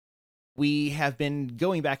we have been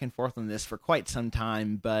going back and forth on this for quite some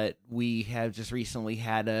time, but we have just recently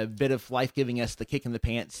had a bit of life giving us the kick in the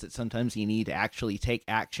pants that sometimes you need to actually take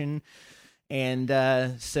action. And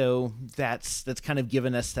so that's kind of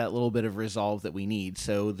given us that little bit of resolve that we need.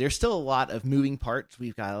 So there's still a lot of moving parts.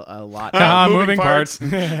 We've got a lot of moving parts.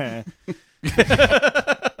 I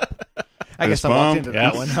guess I walked into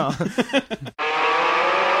that one, huh?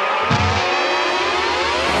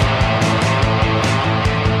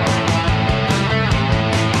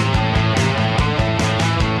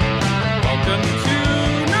 Welcome to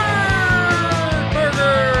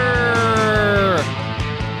Nerdburger!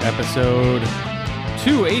 Episode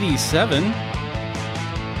 287.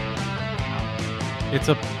 It's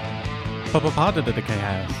a podcast.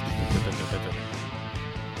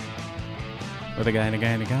 With a guy and a guy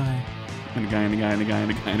and a guy. And a guy and a guy and a guy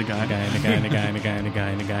and a guy and a guy. A guy and a guy and a guy and a guy and a guy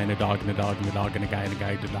and a guy and a dog and a dog and a dog and a guy and a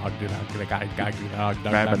guy and a dog and a dog and a guy and a guy and a dog and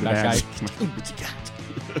a guy.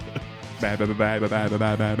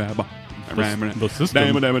 The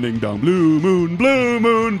system. Ding dong, blue moon, blue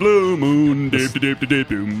moon, blue moon, dip dip dip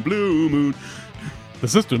boom, blue moon. The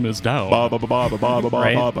system is down. Right?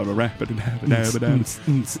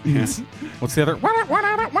 What's the other?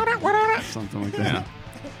 Something like that.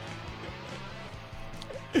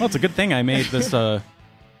 Well, it's a good thing I made this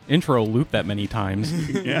intro loop that many times.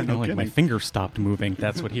 Yeah, no like kidding. my finger stopped moving.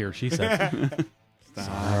 That's what he or she said.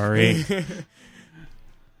 Sorry.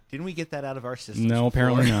 Didn't we get that out of our system? No,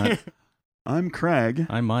 apparently not. I'm Craig.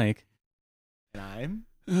 I'm Mike. And I'm...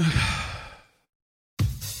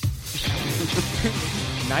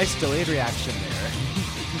 Nice delayed reaction there.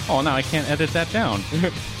 Oh, now I can't edit that down.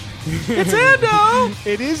 It's Endo!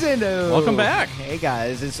 It is Endo! Welcome back. Hey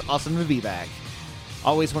guys, it's awesome to be back.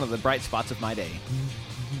 Always one of the bright spots of my day.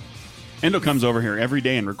 Endo comes over here every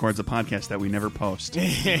day and records a podcast that we never post.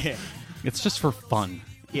 It's just for fun.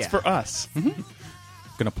 Yeah. It's for us.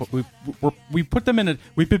 Gonna put we put them in a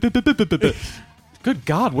Good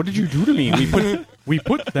God, what did you do to me? We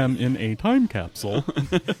put them in a time capsule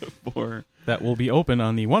For that will be open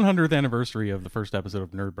on the 100th anniversary of the first episode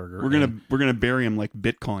of Nerdburger. we're gonna bury him like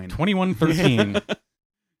Bitcoin. 2113.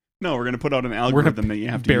 No, we're gonna put out an We're algorithm gonna that you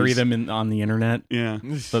have to bury use. them on the internet. Yeah.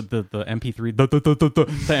 The MP3 the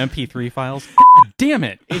MP3 files. Damn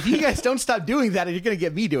it! If you guys don't stop doing that, you're going to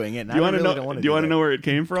get me doing it. And Do you I want to really know? don't want Do you want to that. know where it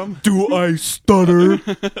came from? Do I stutter?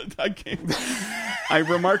 I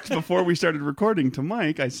remarked before we started recording to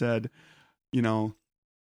Mike. I said, you know,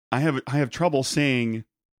 I have trouble saying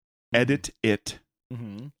edit it.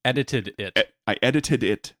 Mm-hmm. Edited it. I edited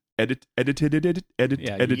it. Edited it.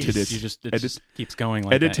 Edited it. It just keeps going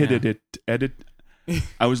like that. Edited Yeah. it. Edit.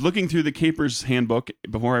 I was looking through the Capers handbook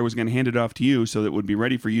before I was going to hand it off to you so that it would be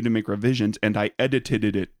ready for you to make revisions, and I edited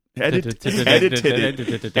it. Edited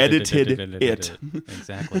it.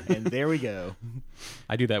 Exactly. And there we go.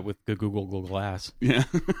 I do that with the Google Glass. Yeah.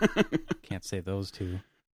 Can't say those two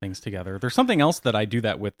things together. There's something else that I do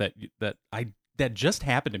that with that just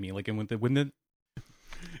happened to me. Like when the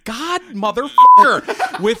God,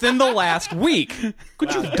 motherfucker! Within the last week,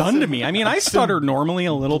 what you done to me? I mean, I stutter normally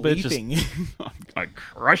a little bit. Just I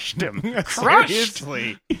crushed him.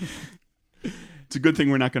 Seriously. It's a good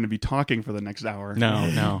thing we're not going to be talking for the next hour.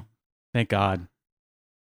 no. Thank God.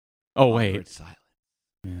 Oh wait. Awkward silence.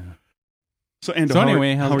 Yeah. So, Ando, So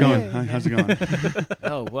anyway, how's it going? How's it going?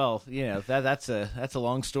 Oh well, that's a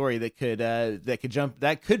long story that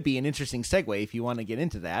could be an interesting segue if you want to get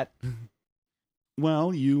into that.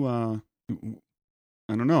 Well, you, I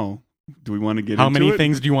don't know. Do we want to get How into many it?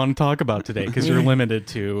 things do you want to talk about today? Because you're limited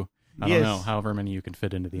to, I don't Yes. know, however many you can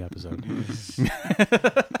fit into the episode.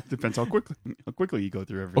 Depends how quickly you go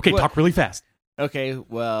through everything. Okay, Well- talk really fast. Okay,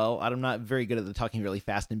 well, I'm not very good at the talking really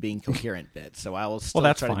fast and being coherent bit, so I will still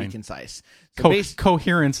that's try to fine. be concise. So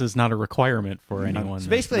Coherence is not a requirement for anyone. So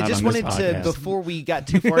basically, I Not just on this wanted to, podcast. before we got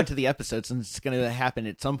too far into the episode, since it's going to happen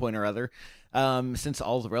at some point or other, since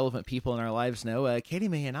all the relevant people in our lives know, Katie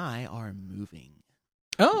May and I are moving.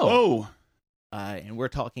 Oh. And we're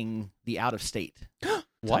talking the out-of-state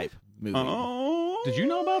What? type moving. Oh. Did you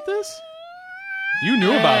know about this? You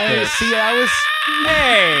knew about Hey, this. See, I was...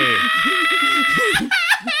 Hey!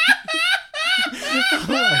 Oh,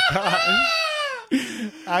 my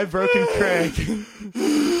gosh. I've broken Craig.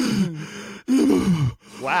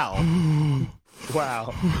 Wow.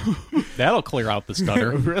 Wow. That'll clear out the It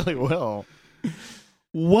stutter. really will.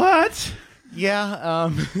 What?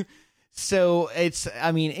 Yeah, so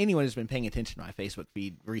anyone who's been paying attention to my Facebook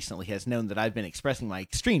feed recently has known that I've been expressing my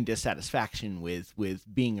extreme dissatisfaction with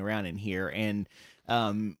being around in here, and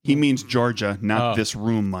He means Georgia, not this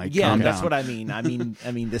room, Mike. yeah, Calm that's down. what I mean. I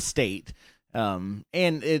mean the state.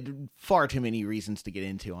 And far too many reasons to get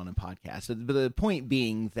into on a podcast. But the point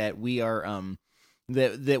being that we are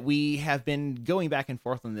that we have been going back and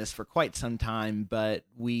forth on this for quite some time, but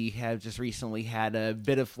we have just recently had a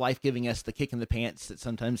bit of life giving us the kick in the pants that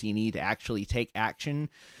sometimes you need to actually take action.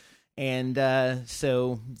 And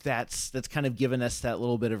so that's kind of given us that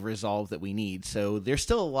little bit of resolve that we need. So there's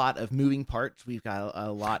still a lot of moving parts. We've got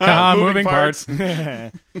a lot of moving parts.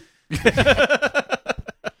 I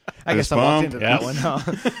guess I walked into that one, huh?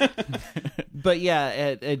 But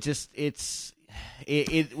yeah,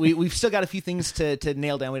 we've still got a few things to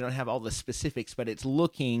nail down. We don't have all the specifics, but it's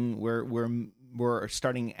looking we're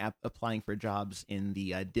starting applying for jobs in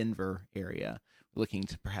the Denver area, looking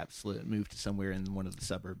to perhaps move to somewhere in one of the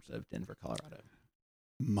suburbs of Denver, Colorado.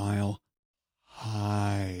 Mile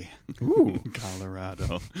High, ooh,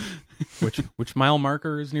 Colorado. Which mile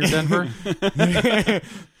marker is near Denver? The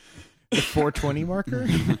 420 marker.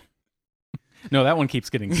 No, that one keeps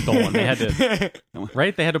getting stolen. They had to,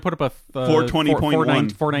 right? They had to put up a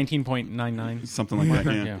 420.1, 419.99, something like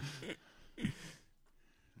that. Yeah.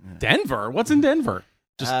 Denver? What's in Denver?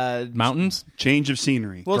 Just mountains, change of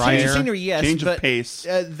scenery. Well, dry change air, of scenery, yes, change but of pace.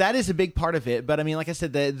 That is a big part of it. But I mean, like I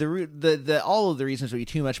said, the all of the reasons would be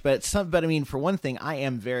too much. But I mean, for one thing, I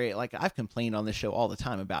am very I've complained on this show all the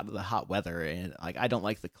time about the hot weather, and I don't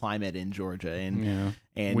like the climate in Georgia, and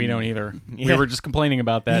we don't either. Yeah. We were just complaining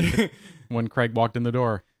about that when Craig walked in the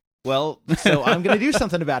door. Well, so I'm going to do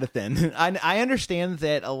something about it then. I understand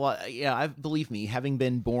that a lot. Yeah, believe me, having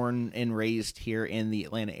been born and raised here in the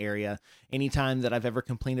Atlanta area, anytime that I've ever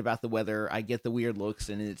complained about the weather, I get the weird looks,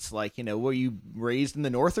 and it's like, were you raised in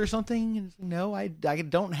the north or something? And no, I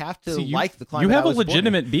don't have to like the climate. You have a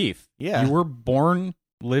legitimate beef. Yeah, you were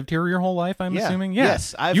lived here your whole life, I'm assuming. Yeah.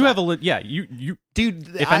 Yes, you have you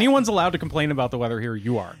dude. If anyone's allowed to complain about the weather here,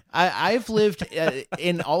 you are. I've lived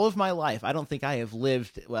in all of my life. I don't think I have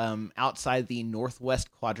lived outside the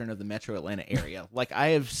northwest quadrant of the metro Atlanta area. I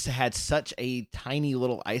have had such a tiny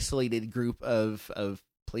little isolated group of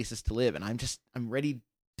places to live, and I'm ready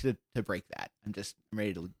to break that. I'm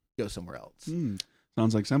ready to go somewhere else.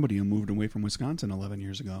 Sounds like somebody who moved away from Wisconsin 11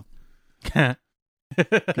 years ago.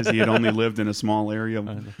 Because he had only lived in a small area,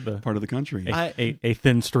 part of the country. A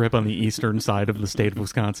thin strip on the eastern side of the state of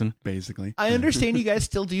Wisconsin. Basically. I understand you guys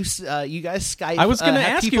still do, you guys Skype. I was going to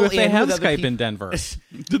ask you if they have Skype in Denver.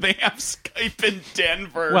 Do they have Skype in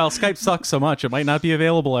Denver? Well, Skype sucks so much, it might not be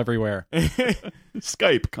available everywhere.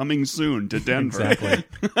 Skype coming soon to Denver. Exactly.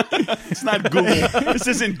 It's not Google. This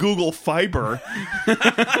isn't Google Fiber.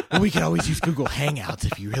 We could always use Google Hangouts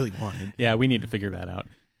if you really wanted. Yeah, we need to figure that out.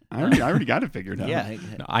 I already got it figured out. Yeah,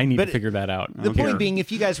 no, I need to figure that out. The point being,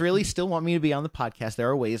 if you guys really still want me to be on the podcast, there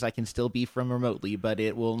are ways I can still be from remotely, but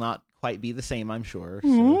it will not quite be the same, I'm sure.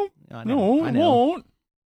 So, I know. It won't.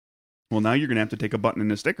 Well, now you're going to have to take a button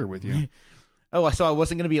and a sticker with you. Oh, so I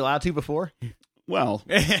wasn't going to be allowed to before? Well,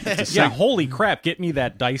 yeah, holy crap, get me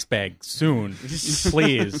that dice bag soon,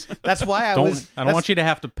 please. That's why I don't want you to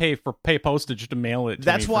have to pay postage to mail it to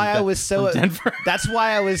That's me why I was so Denver. That's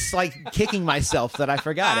why I was kicking myself that I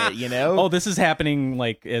forgot it, Oh, this is happening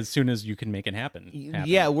as soon as you can make it happen.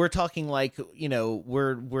 Yeah, we're talking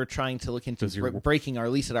we're trying to look into breaking our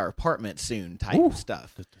lease at our apartment soon type of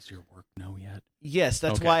stuff. Does your work know yet? Yes,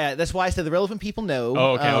 that's why I said the relevant people know.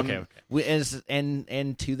 Oh, okay.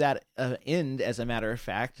 And to that end, as a matter of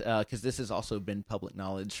fact, because this has also been public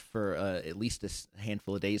knowledge for at least a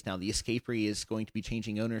handful of days now, the Escapery is going to be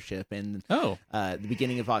changing ownership in the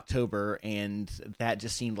beginning of October, and that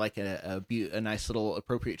just seemed like a nice little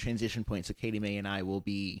appropriate transition point. So Katie Mae and I will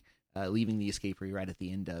be leaving the Escapery right at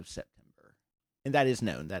the end of September, and that is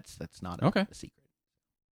known. That's not a secret.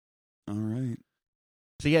 All right.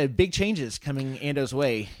 So yeah, big changes coming Ando's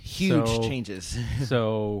way. Huge changes.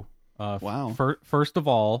 So, wow. First of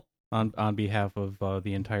all, on behalf of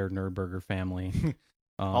the entire Nerdburger family,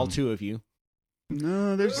 all two of you.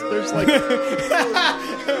 No, there's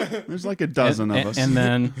like a dozen of us, and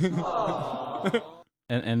then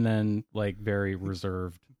and then very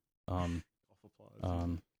reserved. Well,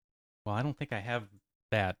 I don't think I have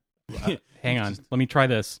that. Hang on, let me try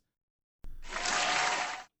this.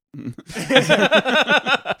 Because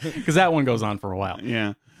that one goes on for a while.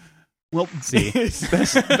 Yeah. Well, see,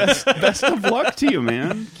 best of luck to you,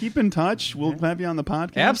 man. Keep in touch. We'll have you on the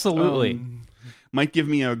podcast. Absolutely. might give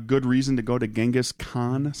me a good reason to go to Genghis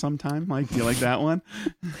Khan sometime. Mike, do you like that one?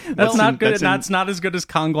 That's not good. It's not as good as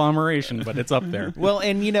Conglomeration, but it's up there. Well,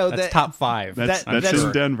 and that's top 5. That's that's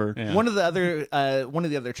in Denver. Yeah. One of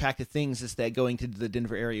the other attractive things is that going to the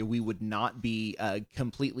Denver area, we would not be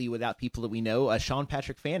completely without people that we know. Sean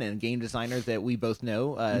Patrick Fannin, a game designer that we both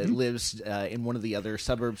know, lives in one of the other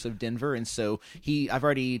suburbs of Denver, and so I've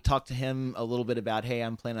already talked to him a little bit about, hey,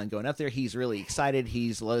 I'm planning on going up there. He's really excited.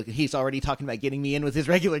 He's already talking about getting me in with his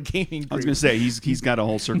regular gaming group. I was going to say he's got a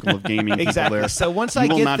whole circle of gaming people exactly. there. So once you I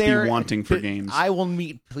will get not there, be wanting for games. I will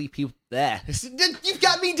meet people. You've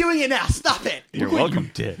got me doing it now. Stop it. You're welcome.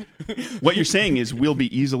 Did. What you're saying is we'll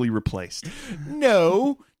be easily replaced.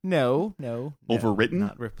 No.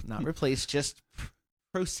 Overwritten? Not replaced. Just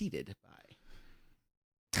proceeded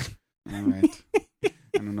by. All right. I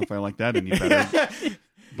don't know if I like that any better.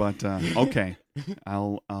 But okay,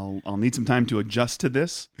 I'll need some time to adjust to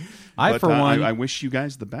this. For one, I wish you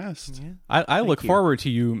guys the best. Yeah. I look forward to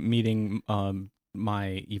you meeting my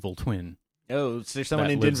evil twin. Oh, is there someone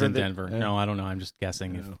that in lives Denver? in Denver? No, I don't know. I'm just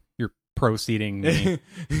guessing if you're proceeding me.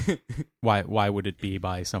 Why would it be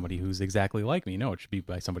by somebody who's exactly like me? No, it should be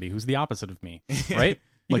by somebody who's the opposite of me, right?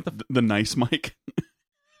 Like the nice Mike.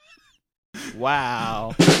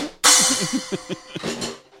 Wow.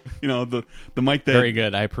 You know, the Mike that very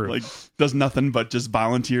good. I approve. Like does nothing but just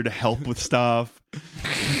volunteer to help with stuff.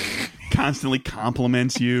 Constantly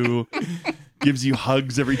compliments you. Gives you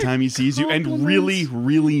hugs every time he sees you, and really,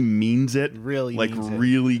 really means it. Really, like means it.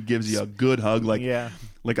 really gives you a good hug, like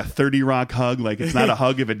like a 30 Rock hug. Like it's not a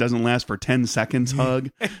hug if it doesn't last for 10 seconds.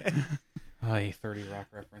 Hug. 30 Rock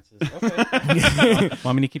references. Okay.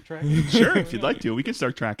 Want me to keep track? Sure, if you'd like to, we can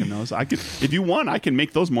start tracking those. I could, if you want, I can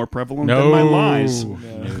make those more prevalent than my lies.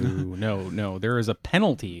 No. There is a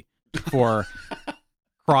penalty for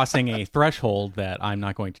crossing a threshold that I'm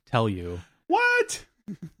not going to tell you. What?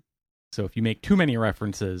 So if you make too many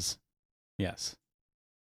references, yes.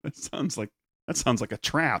 That sounds like a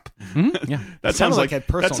trap. Mm-hmm. Yeah. That sounds like a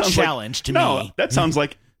personal challenge to me. No, that sounds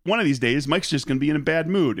like one of these days Mike's just going to be in a bad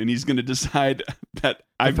mood and he's going to decide that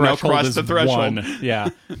I've now crossed the threshold. 1. Yeah.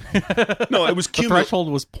 No, it was the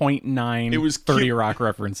threshold was 0.9. It was 30 Rock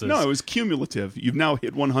references. No, it was cumulative. You've now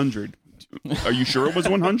hit 100. Are you sure it was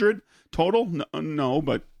 100 total? No,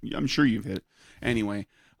 but I'm sure you've hit it. Anyway,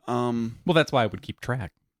 well, that's why I would keep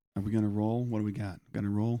track. Are we going to roll? What do we got? Going to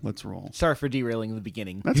roll? Let's roll. Sorry for derailing in the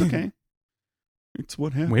beginning. That's okay. It's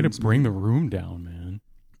what happens. Way to bring the room down, man.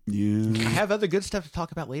 Yeah. I have other good stuff to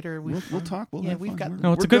talk about later. We'll talk. We've got.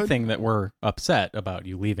 No, it's we're a good good. thing that we're upset about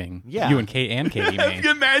you leaving. Yeah. You and Katie may.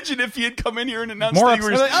 Imagine if he had come in here and announced More that you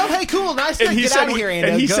were. Like, oh, hey, cool, nice to get out of here, Ando.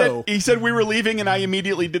 And he go. said we were leaving, and I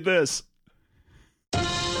immediately did this.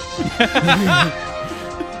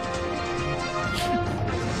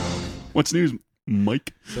 What's news,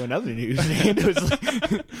 Mike? So in other news, Ando's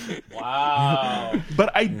like, Wow.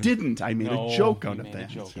 But I didn't. I made a joke out of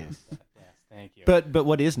that. Yes, thank you. but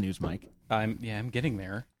what is news, Mike? I'm getting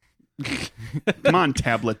there. Come on,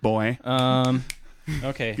 tablet boy.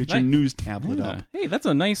 Okay. Get your news tablet up. Hey, that's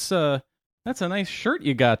a nice shirt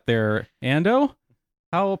you got there, Ando.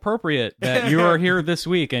 How appropriate that you are here this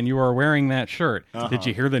week and you are wearing that shirt. Did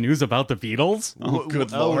you hear the news about the Beatles? Oh,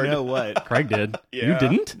 good lord. Oh, no, what? Craig did. Yeah. You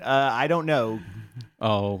didn't? I don't know.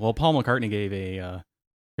 Oh, well, Paul McCartney gave a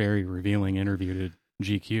very revealing interview to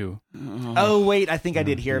GQ. Oh, wait, I think I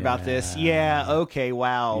did hear about this. Yeah, okay,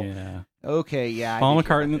 wow. Yeah. Okay, yeah. Paul I did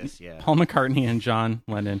hear about McCartney, this, yeah. Paul McCartney and John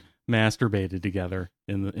Lennon masturbated together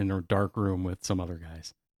in a dark room with some other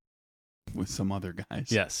guys. With some other guys.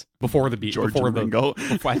 Yes, before the George before and the Ringo.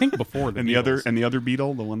 I think before the and Beatles. the other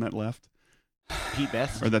Beatle, the one that left, Pete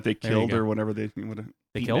Best. or that they There you killed, go. or whatever they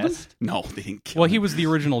They killed him. No, they didn't kill Well, him. he was the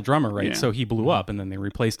original drummer, right? Yeah. So he blew up, and then they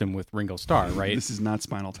replaced him with Ringo Starr, right? This is not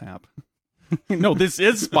Spinal Tap. No, this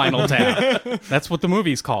is Spinal Tap. That's what the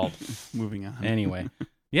movie's called. Moving on. Anyway,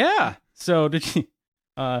 yeah. So did you?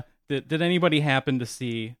 Did anybody happen to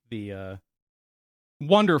see the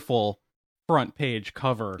wonderful front page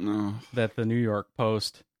cover No. that the New York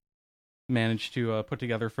Post managed to put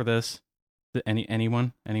together for this?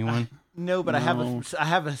 Anyone? No, but No. I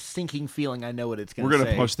have a sinking feeling I know what it's going We're to going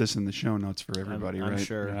say. to post this in the show notes for everybody, I'm right?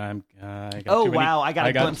 sure. I got Oh, too many- wow, I got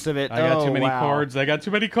a glimpse of it. I got Oh, too many wow. cards. I got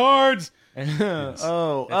too many cards.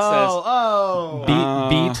 Oh.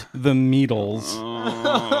 Beat the Needles.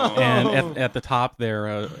 Oh. And at the top there,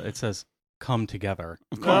 it says "Come Together."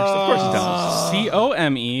 Of course it does.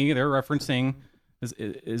 COME. They're referencing.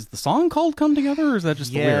 Is the song called "Come Together" or is that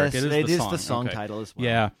just Yes, the lyric? it is song. the song Okay. title as well.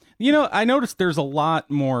 Yeah, I noticed there's a lot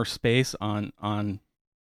more space on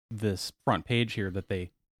this front page here that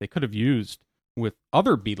they could have used with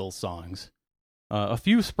other Beatles songs. a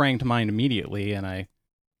few sprang to mind immediately, and I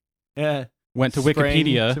Yeah. went to Sprang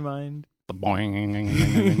Wikipedia. to mind.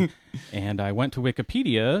 Boing. And I went to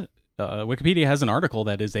Wikipedia. Wikipedia has an article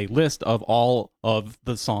that is a list of all of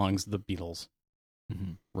the songs the Beatles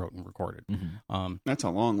wrote and recorded. That's a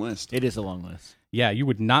long list. It is a long list. Yeah, you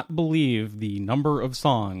would not believe the number of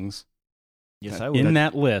songs Yes, I would. in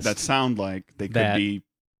that list. That sound like they could That- be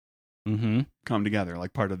Mm-hmm. come together,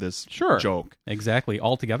 like part of this Sure. joke. Exactly.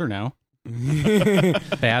 All together now.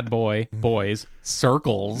 Bad boy, boys,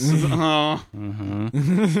 circles. Oh,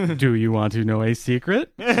 Do you want to know a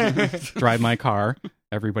secret? Drive my car.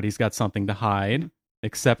 Everybody's got something to hide,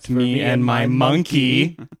 except me and my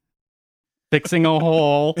monkey. Fixing a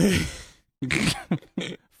hole.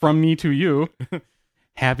 From me to you.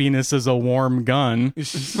 Happiness is a warm gun.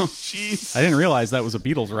 jeez. I didn't realize that was a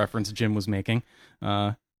Beatles reference Jim was making.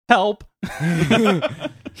 Help.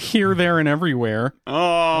 Here, there, and everywhere.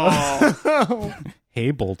 Oh,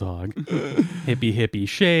 Hey, bulldog. Hippie, hippie,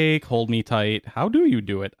 shake. Hold me tight. How do you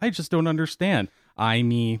do it? I just don't understand. I,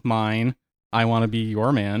 me, mine. I want to be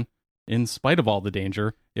your man. In spite of all the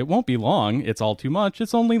danger, it won't be long. It's all too much.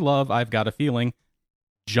 It's only love. I've got a feeling.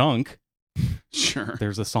 Junk. sure.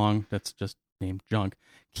 There's a song that's just named Junk.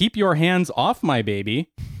 Keep your hands off my baby.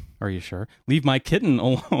 Are you sure? Leave my kitten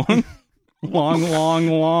alone. Long, long,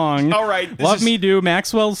 long. All right. this Love is- me do.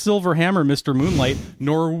 Maxwell's Silver Hammer, Mr. Moonlight.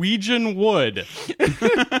 Norwegian Wood.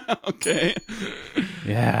 Okay.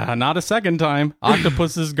 Yeah, not a second time.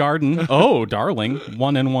 Octopus's Garden. Oh, darling.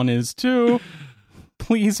 1 and 1 is 2.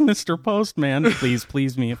 Please, Mr. Postman. Please,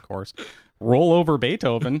 please me, of course. Roll over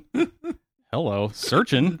Beethoven. Hello.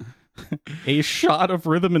 Searchin'. A shot of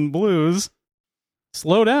rhythm and blues.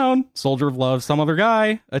 Slow down. Soldier of Love, Some Other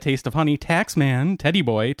Guy. A Taste of Honey, Taxman. Teddy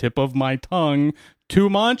Boy, Tip of My Tongue. Too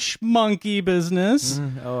Much Monkey Business.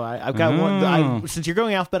 I've got one. Since you're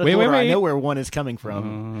going alphabetical Wait, order, I wait. know where one is coming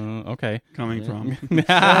from. Okay. Coming from.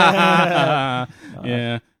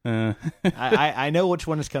 Yeah. I know which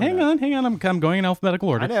one is coming. Hang on. I'm going in alphabetical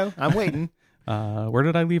order. I know. I'm waiting. Where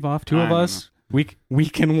did I leave off? Two I of don't us. We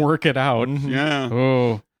can work it out. Yeah.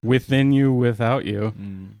 Oh, within you, without you.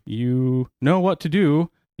 You know what to do.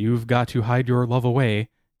 You've got to hide your love away.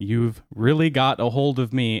 You've really got a hold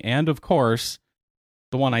of me. And of course,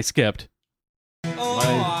 the one I skipped.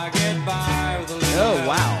 Oh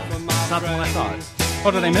wow, it's not the one I thought.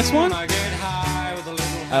 Oh, did I miss one?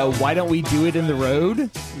 Why don't we do it in the road?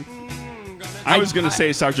 I was going to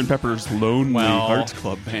say Sgt. Pepper's Lonely Well- Hearts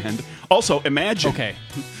Club Band. Also, imagine. Okay.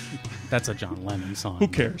 That's a John Lennon song. Who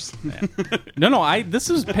cares? No. This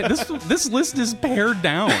list is pared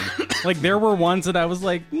down. Like there were ones that I was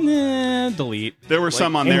like, nah, delete. There were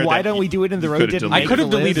some on And there. why that don't we do it in the you road? could've Didn't deleted. I could have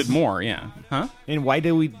make the deleted list? more. Yeah. Huh? And why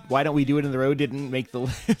don't we do it in the road? Didn't make the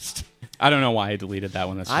list. I don't know why I deleted that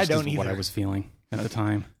one. That's I just don't what I either. was feeling at the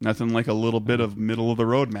time. Nothing like a little bit of middle of the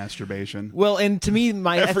road masturbation. Well, and to me,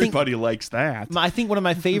 Everybody likes that. I think one of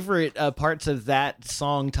my favorite parts of that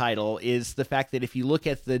song title is the fact that if you look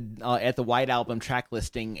at the White Album track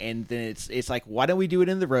listing, and then it's like, why don't we do it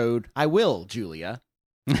in the road? I will, Julia.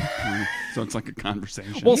 So it's like a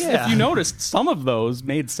conversation. Well, Yeah. if you noticed, some of those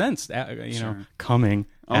made sense. Sure. Coming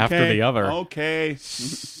after Okay, the other Okay.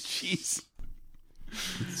 Jeez.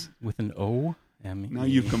 with an O-M-E. Now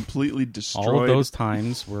you've completely destroyed. all of those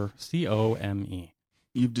times were C-O-M-E.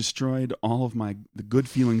 You've destroyed all of the good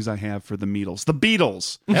feelings I have for the Beatles. The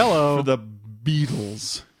Beatles. Hello. For the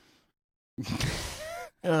Beatles.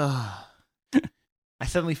 Ugh. I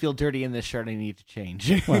suddenly feel dirty in this shirt. I need to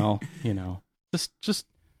change. Well, just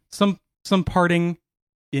some parting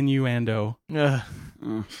innuendo, Ugh.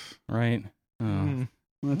 Uh, right? Oh. Mm.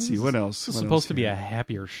 let's see what else. This is What supposed else to be here? a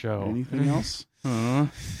happier show. Anything else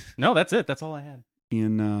No, that's it. That's all I had.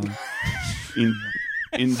 in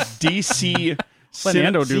DC? Let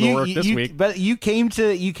Nando do the work this you- week. But you came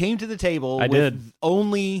to the table. I with did.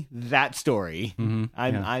 only that story. Mm-hmm.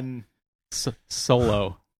 I'm.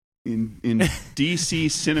 Solo. in DC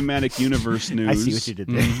Cinematic Universe news. I see what you did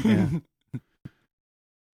there. Mhm,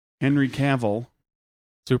 Henry Cavill,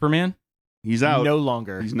 Superman? he's out. No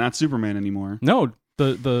longer. He's not Superman anymore. No,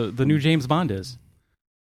 the new James Bond is.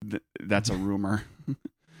 That's a rumor.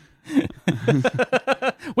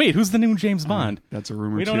 Wait, who's the new James Bond? That's a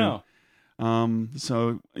rumor. We don't too. know.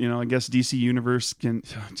 So I guess DC Universe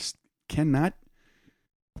cannot.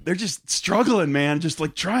 They're just struggling, man. Just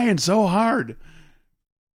like trying so hard.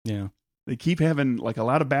 Yeah. They keep having like a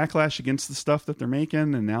lot of backlash against the stuff that they're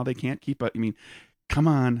making, and now they can't keep up. I mean, come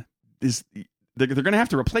on, they're going to have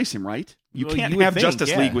to replace him, right? You Well, can't you would have think, Justice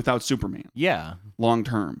yeah. League without Superman Yeah. long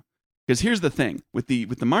term. Because here's the thing with the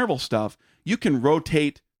Marvel stuff, you can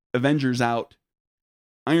rotate Avengers out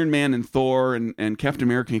Iron Man and Thor and Captain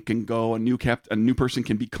America can go. A new person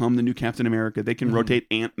can become the new Captain America. They can rotate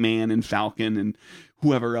Ant-Man and Falcon and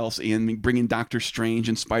whoever else in, bring in Doctor Strange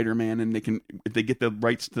and Spider-Man, and they can, if they get the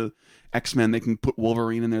rights to X-Men, they can put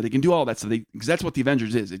Wolverine in there. They can do all that stuff. Because that's what the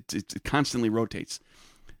Avengers is. It constantly rotates.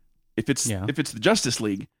 If it's the Justice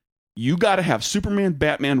League, you got to have Superman,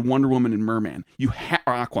 Batman, Wonder Woman, and Merman.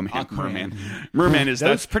 Or Aquaman. Merman is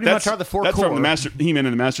that's pretty much are the four that's core. from the He-Man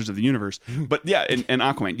and the Masters of the Universe. But yeah, and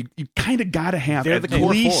Aquaman. You kind of got to have They're at the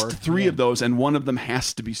core least four. three of those, and one of them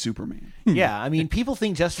has to be Superman. Yeah, I mean, people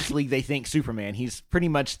think Justice League, they think Superman. He's pretty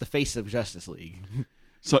much the face of Justice League.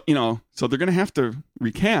 So so they're going to have to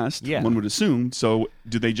recast. Yeah. One would assume. So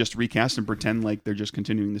do they just recast and pretend like they're just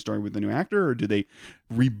continuing the story with the new actor, or do they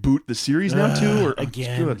reboot the series now too? Or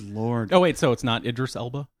again. good lord! Oh wait, so it's not Idris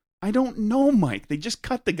Elba? I don't know, Mike. They just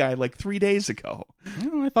cut the guy like 3 days ago.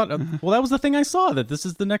 Oh, I thought. Well, that was the thing I saw, that this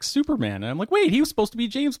is the next Superman, and I'm like, wait, he was supposed to be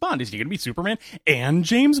James Bond. Is he going to be Superman and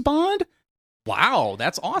James Bond? Wow,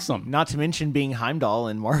 that's awesome. Not to mention being Heimdall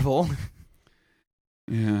in Marvel.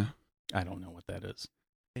 Yeah. I don't know what that is.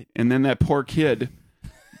 And then that poor kid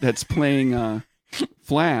that's playing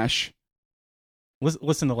Flash.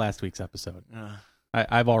 Listen to last week's episode.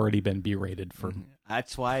 I've already been berated for.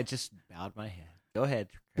 That's why I just bowed my head. Go ahead.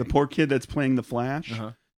 The poor kid that's playing the Flash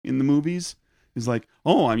in the movies is like,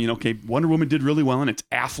 oh, I mean, okay, Wonder Woman did really well, and it's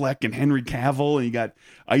Affleck and Henry Cavill, and you got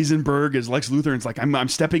Eisenberg as Lex Luthor, and it's like, I'm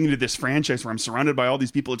stepping into this franchise where I'm surrounded by all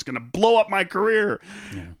these people. It's going to blow up my career.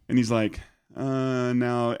 Yeah. And he's like,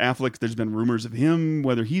 now Affleck, there's been rumors of him,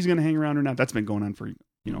 whether he's going to hang around or not. That's been going on for,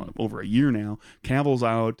 over a year now. Cavill's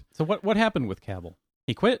out. So what happened with Cavill?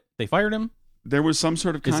 He quit? They fired him? There was some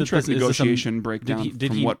sort of contract negotiation breakdown.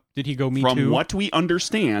 Did he go Me Too? From what we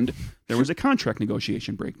understand, there was a contract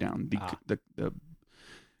negotiation breakdown.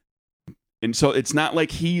 And so it's not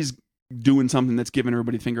like he's doing something that's giving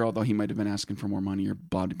everybody the finger, although he might have been asking for more money or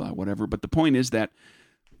blah, blah, blah, whatever. But the point is that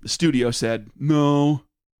the studio said, no,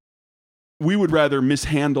 we would rather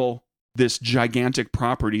mishandle this gigantic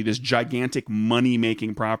property, this gigantic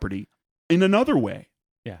money-making property in another way.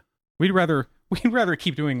 Yeah. We'd rather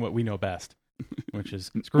keep doing what we know best. Which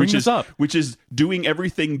is screwing this up. Which is doing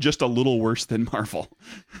everything just a little worse than Marvel.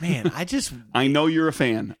 Man, I know you're a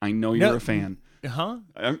fan. I know you're a fan. Huh?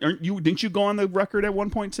 Aren't you? Didn't you go on the record at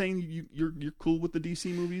one point saying you're cool with the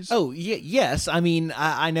DC movies? Oh, yes. I mean,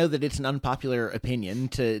 I know that it's an unpopular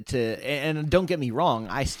opinion and don't get me wrong,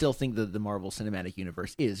 I still think that the Marvel Cinematic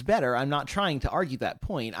Universe is better. I'm not trying to argue that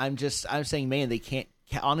point. I'm saying, man, they can't.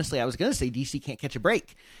 Honestly, I was going to say DC can't catch a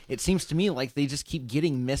break. It seems to me like they just keep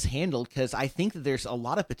getting mishandled, because I think that there's a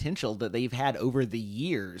lot of potential that they've had over the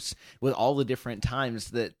years with all the different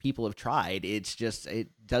times that people have tried. It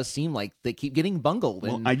does seem like they keep getting bungled.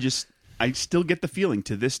 Well, I still get the feeling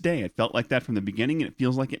to this day, it felt like that from the beginning, and it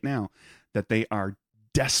feels like it now, that they are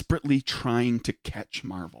desperately trying to catch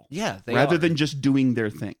Marvel. Yeah, rather than just doing their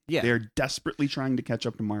thing. Yeah. They're desperately trying to catch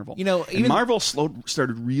up to Marvel. Even Marvel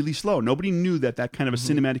started really slow. Nobody knew that kind of a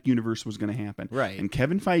cinematic universe was going to happen. Right. And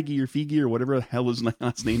Kevin Feige or whatever the hell his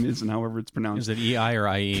last name is and however it's pronounced. Is it EI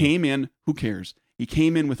or IE? Came in, who cares? He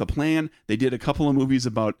came in with a plan. They did a couple of movies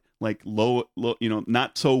about like low,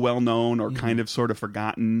 not so well known or kind of sort of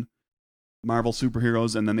forgotten Marvel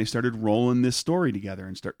superheroes, and then they started rolling this story together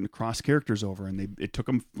and starting to cross characters over, and it took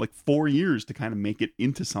them like 4 years to kind of make it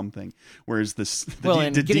into something. Whereas the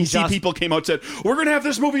DC people came out and said, we're going to have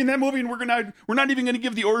this movie and that movie, and we're not even going to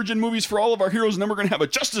give the origin movies for all of our heroes, and then we're going to have a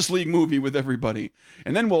Justice League movie with everybody,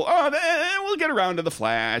 and then we'll get around to the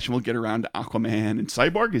Flash, and we'll get around to Aquaman and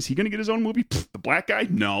Cyborg. Is he going to get his own movie? The black guy?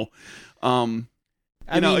 No.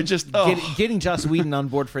 Getting Joss Whedon on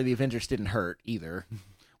board for the Avengers didn't hurt either.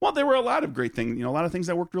 Well, there were a lot of great things, a lot of things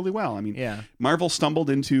that worked really well. I mean, yeah. Marvel stumbled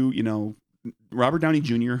into, Robert Downey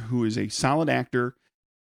Jr., who is a solid actor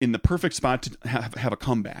in the perfect spot to have a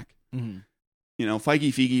comeback. Mm-hmm.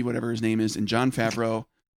 Feige, whatever his name is, and Jon Favreau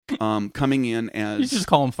coming in as... You just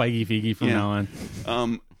call him Feige from now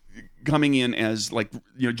on. Coming in as,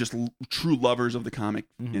 just true lovers of the comic.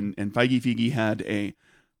 Mm-hmm. And Feige had a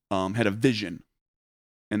vision.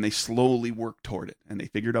 And they slowly worked toward it, and they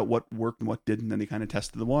figured out what worked and what didn't. And then they kind of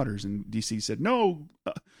tested the waters. And DC said, "No,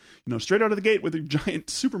 straight out of the gate with a giant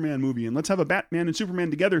Superman movie, and let's have a Batman and Superman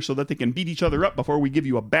together so that they can beat each other up before we give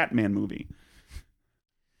you a Batman movie."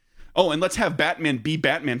 Oh, and let's have Batman be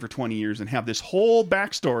Batman for 20 years and have this whole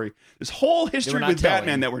backstory, this whole history with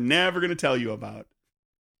Batman that we're never going to tell you about,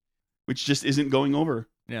 which just isn't going over.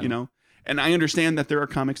 Yeah. And I understand that there are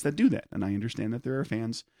comics that do that, and I understand that there are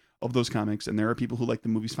fans of those comics, and there are people who like the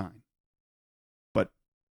movies fine. But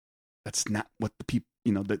that's not what the people,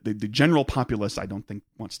 the general populace, I don't think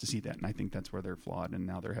wants to see that. And I think that's where they're flawed. And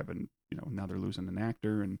now they're having, now they're losing an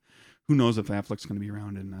actor, and who knows if Affleck's going to be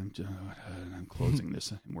around. And I'm closing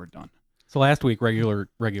this and we're done. So last week, regular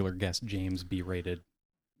guest James berated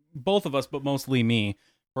both of us, but mostly me,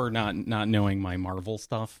 for not knowing my Marvel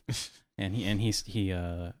stuff. And he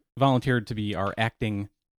volunteered to be our acting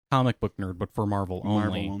comic book nerd, but for Marvel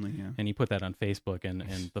only. Yeah. And he put that on Facebook,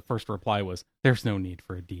 and the first reply was, "There's no need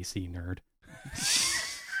for a DC nerd."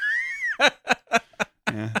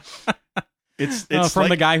 Yeah. It's from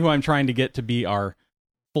the guy who I'm trying to get to be our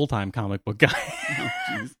full-time comic book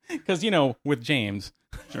guy. Because, with James.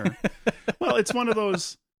 Sure. Well, it's one of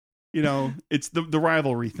those, it's the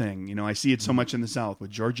rivalry thing. I see it so much in the South with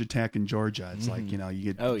Georgia Tech and Georgia. It's like, you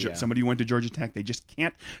get somebody who went to Georgia Tech, they just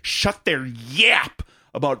can't shut their yap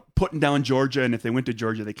about putting down Georgia, and if they went to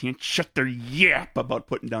Georgia, they can't shut their yap about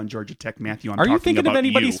putting down Georgia Tech. Matthew, Are you thinking of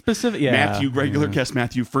anybody specific? Yeah. Matthew, regular guest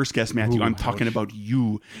Matthew, first guest Matthew. I'm talking about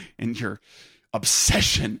you and your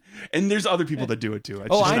obsession. And there's other people that do it too.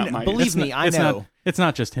 Believe me, I know. It's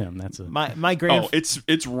not just him. That's my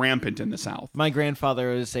it's rampant in the South. My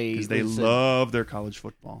grandfather is because they love their college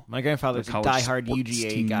football. My grandfather's a diehard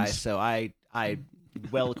UGA guy, so I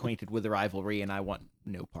well acquainted with the rivalry, and I want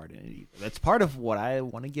no part in it either. That's part of what I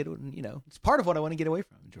want to get. It's part of what I want to get away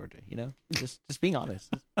from Georgia. Just being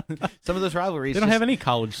honest. Some of those rivalries. They don't have any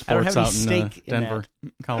college sports out in Denver,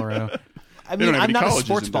 Colorado. I mean, I'm not a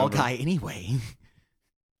sports ball guy anyway.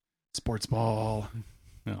 Sports ball.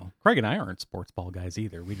 No, Craig and I aren't sports ball guys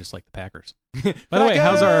either. We just like the Packers. By the way,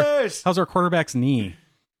 how's our quarterback's knee?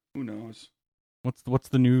 Who knows? What's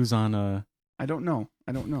the news on? I don't know.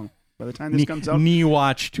 By the time this comes out, Knee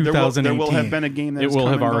Watch 2018. There will have been a game that it will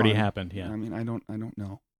have already happened. Yeah. I mean, I don't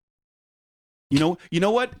know. You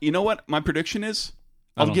know what? My prediction is.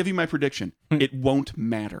 I'll give you my prediction. It won't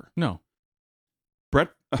matter. No. Brett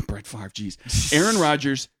Favre. Jeez. Aaron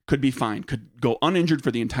Rodgers could be fine. Could go uninjured for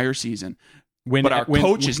the entire season. But our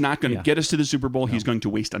coach is not going to get us to the Super Bowl. No. He's going to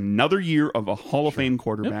waste another year of a Hall of Fame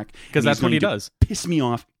quarterback. Because that's what he does. Piss me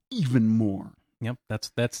off even more. Yep,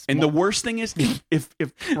 that's. And the worst thing is, if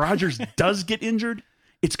Rodgers does get injured,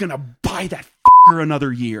 it's going to buy that fucker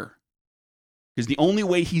another year. Because the only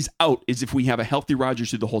way he's out is if we have a healthy Rodgers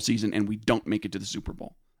through the whole season and we don't make it to the Super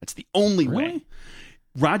Bowl. That's the only way.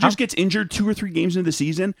 Rodgers gets injured 2 or 3 games into the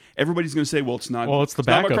season. Everybody's going to say, "Well, it's not. Well, it's the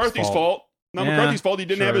backup's McCarthy's fault. Not McCarthy's fault. He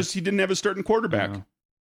didn't have a starting quarterback. Yeah.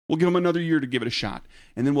 We'll give him another year to give it a shot,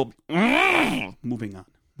 and then we'll moving on."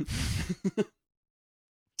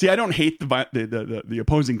 See, I don't hate the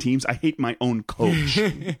opposing teams. I hate my own coach.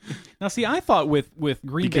 Now, see, I thought with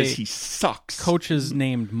Green Bay, because he sucks. Coaches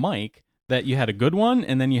named Mike, that you had a good one,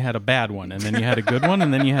 and then you had a bad one, and then you had a good one,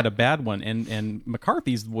 and then you had a bad one, and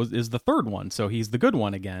McCarthy's is the third one, so he's the good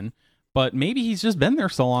one again. But maybe he's just been there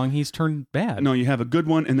so long he's turned bad. No, you have a good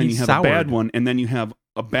one, and then you have a bad one, and then you have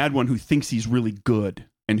a bad one who thinks he's really good,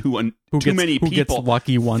 and who many people gets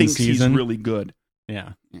lucky one thinks season. He's really good.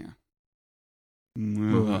 Yeah. Yeah.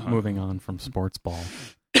 Moving on from sports ball.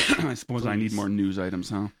 I suppose I need more news items,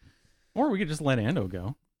 huh? Or we could just let Ando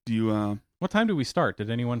go. Do you? What time did we start? Did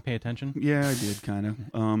anyone pay attention? Yeah, I did, kind of.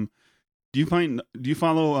 Do you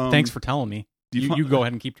follow? Thanks for telling me. You go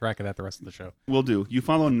ahead and keep track of that the rest of the show. Will do. You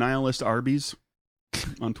follow Nihilist Arby's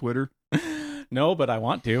on Twitter? No, but I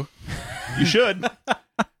want to. You should.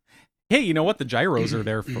 Hey, you know what? The gyros are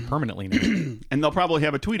there for permanently now. And they'll probably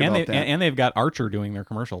have a tweet about that. And they've got Archer doing their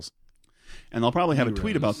commercials. And they'll probably have a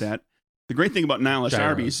tweet about that. The great thing about Nihilist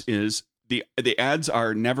Arby's is the ads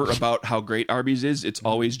are never about how great Arby's is. It's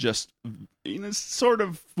always just sort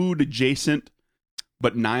of food adjacent,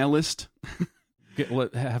 but nihilist.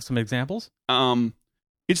 Have some examples?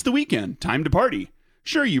 It's the weekend. Time to party.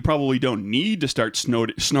 Sure, you probably don't need to start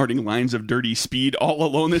snorting lines of dirty speed all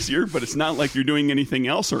alone this year, but it's not like you're doing anything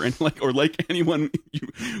else or like anyone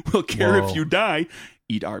will care if you die.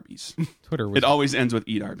 Eat Arby's. It always ends with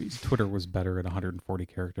eat Arby's. Twitter was better at 140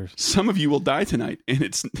 characters. Some of you will die tonight, and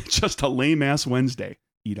it's just a lame-ass Wednesday.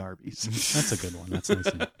 Eat Arby's. That's a good one. That's nice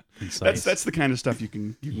and concise. That's the kind of stuff you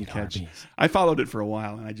can catch. Arby's. I followed it for a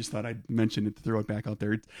while, and I just thought I'd mention it to throw it back out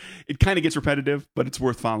there. It kind of gets repetitive, but it's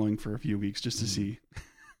worth following for a few weeks just to see.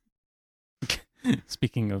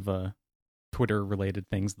 Speaking of Twitter-related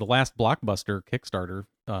things, the last Blockbuster Kickstarter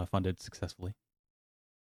funded successfully.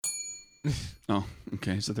 Oh,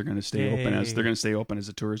 okay. So they're going to stay open as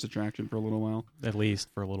a tourist attraction for a little while. At least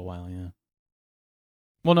for a little while, yeah.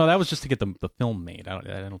 Well, no, that was just to get the film made. I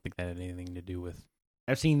don't think that had anything to do with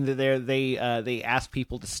I've seen that they ask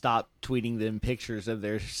people to stop tweeting them pictures of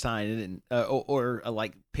their sign and or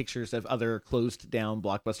like pictures of other closed down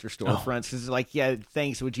Blockbuster storefronts. Because it's like, yeah,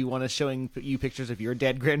 thanks. Would you want us showing you pictures of your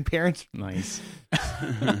dead grandparents? Nice.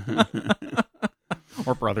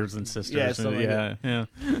 Or brothers and sisters. Yeah, something yeah. All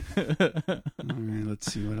right,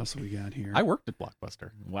 let's see what else we got here. I worked at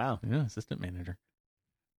Blockbuster. Wow. Yeah, assistant manager.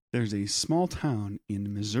 There's a small town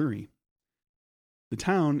in Missouri. The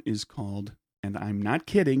town is called, and I'm not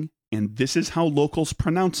kidding, and this is how locals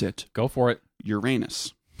pronounce it, Go for it.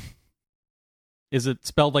 Uranus. Is it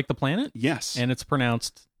spelled like the planet? Yes. And it's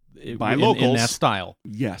pronounced By in locals. that style.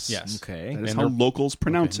 Yes. Yes. Okay. That is And how they're- locals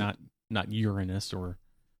pronounce Okay, it. not Uranus or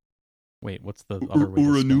wait, what's the other way?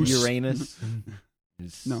 to spell Uranus. it?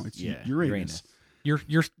 Uranus. No, it's Yeah, Uranus. You're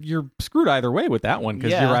screwed either way with that one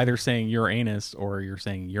because Yeah. you're either saying Uranus or you're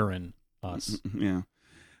saying urine us. Yeah.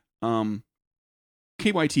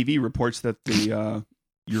 KYTV reports that the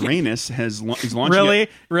Uranus is launching.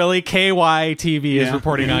 Really, KY TV is Yeah.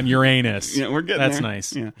 reporting on Uranus. Yeah, we're getting That's there.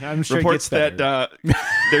 nice. Yeah. I'm sure Reports it gets better.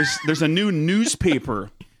 that there's a new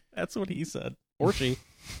newspaper. That's what he said, or she.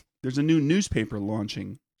 There's a new newspaper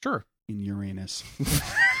launching Sure. in Uranus.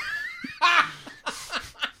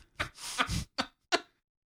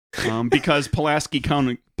 Because Pulaski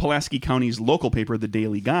County's local paper, the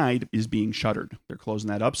Daily Guide, is being shuttered. They're closing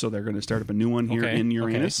that up, so they're going to start up a new one here Okay, in okay.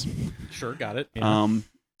 Uranus. Sure, got it. Yeah.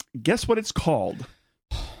 Guess what it's called?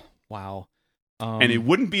 Wow. And it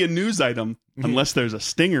wouldn't be a news item unless there's a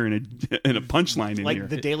stinger and a punchline in like here.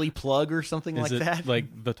 the Daily Plug or something is like it that.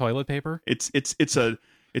 like the toilet paper? It's a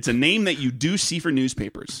name that you do see for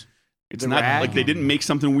newspapers. It's The not Rag? like they didn't make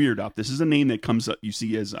something weird up. This is a name that comes up you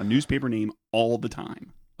see as a newspaper name all the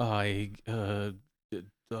time. I don't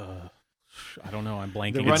know. I'm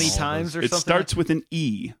blanking. The on Runny all of Times those. or It something. starts with an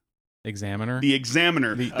E. Examiner. The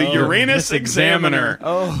Examiner. The Oh, Uranus Miss Examiner. Examiner.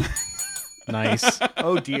 Oh, Nice.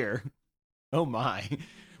 oh dear. Oh my.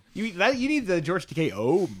 You need the George Takei.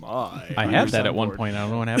 Oh my. I on had your that at one soundboard. point. I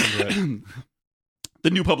don't know what happened to it. The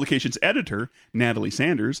new publication's editor, Natalie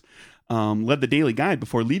Sanders, led the Daily Guide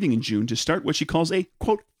before leaving in June to start what she calls a,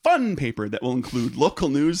 quote, fun paper that will include local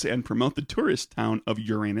news and promote the tourist town of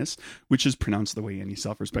Uranus, which is pronounced the way any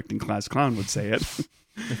self-respecting class clown would say it. Is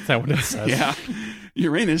that what it says? Yeah.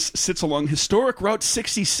 Uranus sits along historic Route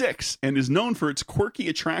 66 and is known for its quirky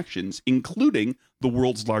attractions, including the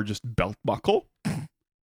world's largest belt buckle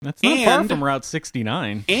That's not far And- from Route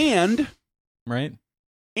 69, and right?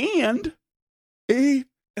 and I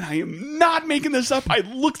am not making this up. I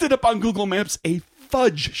looked it up on Google Maps, a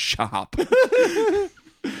fudge shop.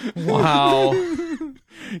 Wow.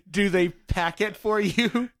 Do they pack it for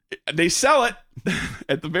you? They sell it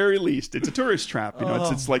at the very least. It's a tourist trap. You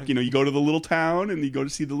know, it's like, you know, you go to the little town and you go to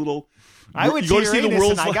see the little I went you to go to see the Uranus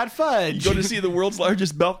world's and I got fudge. you go to see the world's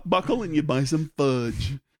largest belt buckle and you buy some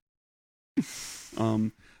fudge.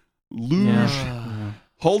 Luge. Yeah.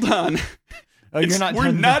 Hold on. Oh, you're It's- not we're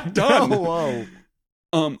done. not done. Oh,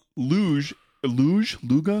 whoa. Luge,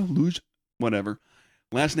 whatever.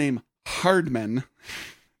 Last name Hardman,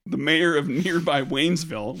 the mayor of nearby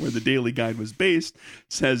Waynesville, where the Daily Guide was based,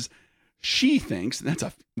 says she thinks, that's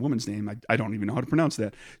a woman's name, I don't even know how to pronounce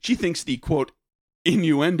that. She thinks the, quote,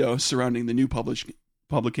 innuendo surrounding the new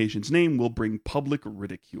publication's name will bring public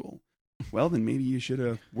ridicule. Well, then maybe you should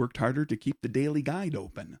have worked harder to keep the Daily Guide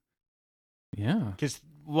open. Yeah. Because,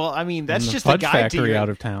 well, I mean, that's And the just a Fudge guide to Factory your... out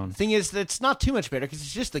of town. Thing is, that's not too much better because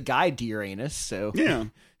it's just a guide to Uranus. So Yeah.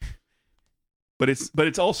 But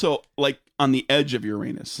it's also like on the edge of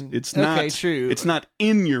Uranus. It's not Okay, true. It's not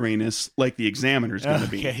in Uranus like the Examiner's going to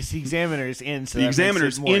be. Okay, so the Examiner's in. So The that makes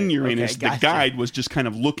Examiner's it more- in Uranus. Okay, gotcha. The guide was just kind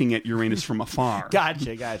of looking at Uranus from afar.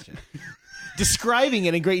 Gotcha. Describing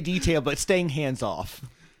it in great detail, but staying hands off.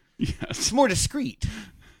 Yes. It's more discreet.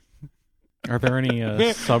 Are there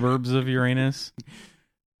any suburbs of Uranus?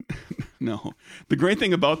 No. The great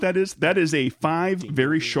thing about that is a 5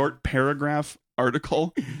 very short paragraph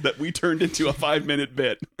article that we turned into a 5-minute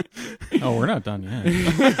bit. Oh, we're not done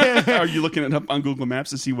yet. Are you looking it up on Google Maps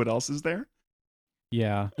to see what else is there?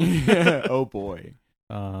 Yeah. Oh boy.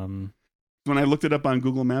 When I looked it up on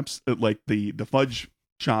Google Maps, like the fudge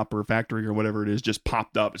shop or factory or whatever it is just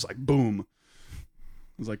popped up. It's like boom.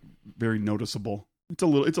 It's like very noticeable. It's a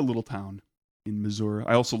little town in Missouri.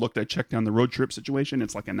 I also checked down the road trip situation.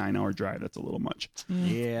 It's like a 9-hour drive. That's a little much.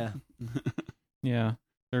 Yeah. Yeah.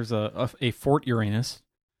 There's a Fort Uranus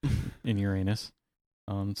in Uranus.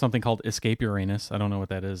 Something called Escape Uranus. I don't know what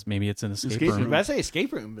that is. Maybe it's an escape Escape room. room. That's a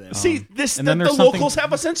escape room then. See, this and then the there's something- locals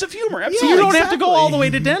have a sense of humor. So Absolutely. you don't have to go exactly. all the way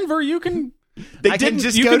to Denver. You can I can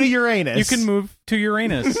just go to Uranus. You can move to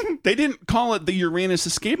Uranus. They didn't call it the Uranus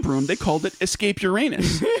escape room. They called it Escape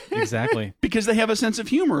Uranus. Exactly. Because they have a sense of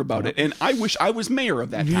humor about it. And I wish I was mayor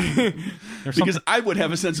of that town. Because I would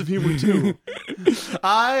have a sense of humor too.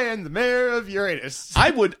 I am the mayor of Uranus.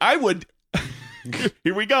 I would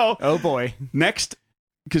here we go. Oh boy. Next,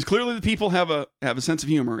 because clearly the people have a sense of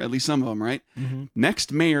humor, at least some of them, right? Mm-hmm. Next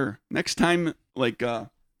time, like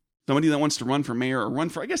somebody that wants to run for mayor or run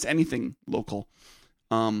for, I guess, anything local,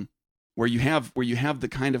 where you have the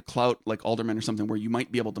kind of clout like alderman or something, where you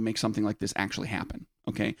might be able to make something like this actually happen.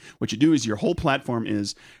 Okay, what you do is your whole platform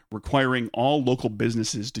is requiring all local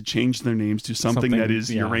businesses to change their names to something that is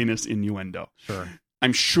Uranus innuendo. Sure.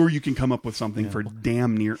 I'm sure you can come up with something for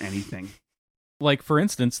damn near anything. Like, for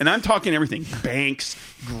instance... And I'm talking everything. Banks,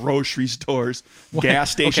 grocery stores, gas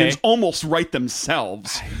stations, almost write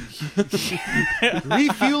themselves.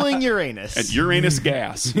 Refueling Uranus. At Uranus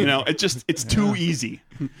Gas. You know, it's too easy.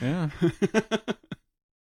 Yeah.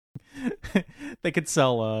 They could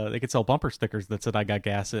sell bumper stickers that said "I got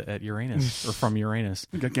gas at Uranus" or from Uranus.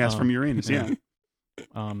 I got gas from Uranus, yeah.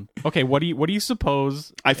 Okay, what do you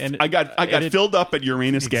suppose? I got filled up at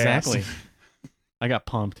Uranus Gas. Exactly. I got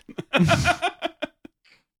pumped.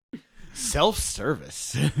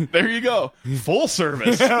 Self-service. There you go. Full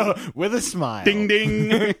service. With a smile. Ding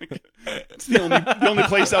ding. It's the only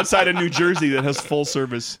place outside of New Jersey that has full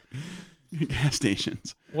service gas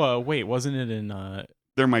stations. Well, wait, wasn't it in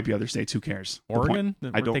there might be other states. Who cares? Oregon?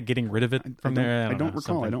 Weren't they getting rid of it from there? I don't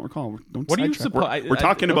recall. Don't what do you suppose? We're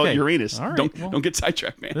talking about Uranus. Right, don't get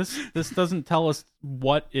sidetracked, man. This doesn't tell us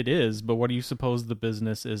what it is, but what do you suppose the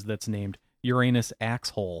business is that's named Uranus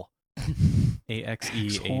Axhole?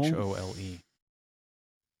 AXEHOLE.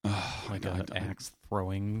 Like an axe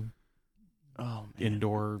throwing. Oh, man.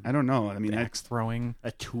 Indoor. I don't know. I mean, axe throwing.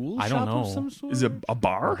 A tool I shop don't know. of some sort? Is it a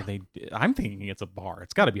bar? I'm thinking it's a bar.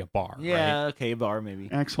 It's got to be a bar. Yeah, right? Okay, a bar maybe.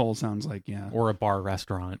 Axhole sounds like, or a bar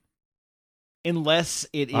restaurant. Unless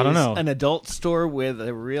it is an adult store with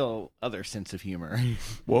a real other sense of humor.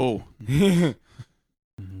 Whoa.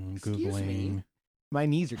 Googling. My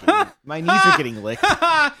knees are getting licked.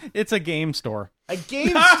 It's a game store. A game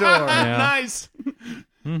store. Yeah. Nice.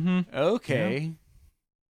 Mm-hmm. Okay. Yeah.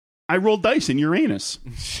 I rolled dice in Uranus.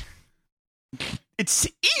 It's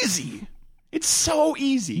easy. It's so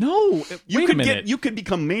easy. No, you could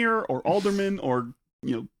become mayor or alderman or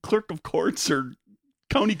clerk of courts or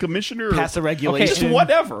county commissioner. Pass a regulation. Just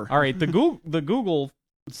whatever. All right. The Google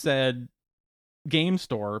said game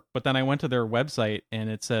store, but then I went to their website and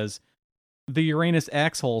it says the Uranus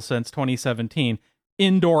Axhole since 2017.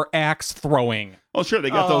 Indoor axe throwing. Oh, sure, they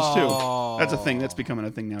got those too. That's a thing. That's becoming a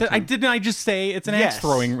thing now. Didn't I just say it's an axe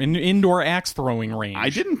throwing, an indoor axe throwing range? I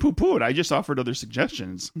didn't poo-poo it. I just offered other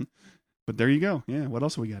suggestions. But there you go. Yeah. What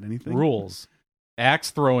else have we got? Anything? Rules. Axe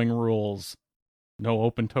throwing rules. No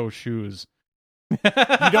open toe shoes. You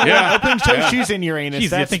don't want open toe shoes in Uranus.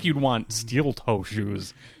 Jeez, I think you'd want steel toe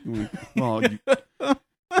shoes. Well,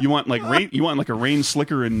 you want like a rain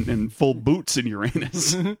slicker and full boots in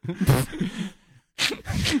Uranus.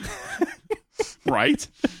 Right?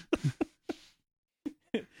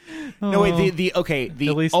 No, wait, the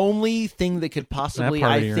only thing that could possibly,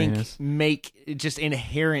 I think,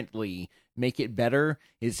 inherently make it better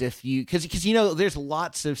is if you, because there's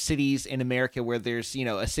lots of cities in America where there's,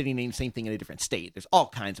 a city named same thing in a different state. There's all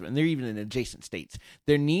kinds of them. They're even in adjacent states.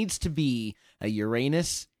 There needs to be a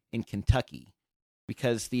Uranus in Kentucky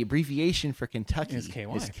because the abbreviation for Kentucky is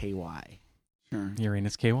KY. Sure.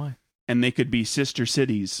 Uranus KY. And they could be sister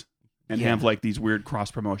cities and have like these weird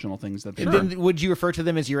cross promotional things that they do. Then would you refer to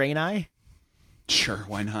them as Urani? Sure,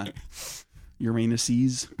 why not?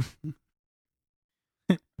 Uranuses.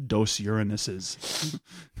 Dos Uranuses.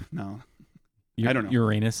 No. I don't know.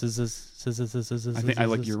 Uranus I think I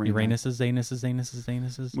like Uranus.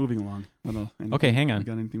 Anuses. Moving along. Okay, hang on.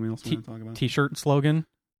 Got anything else we want to talk about? T-shirt slogan.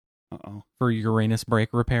 For Uranus brake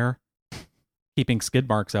repair. Keeping skid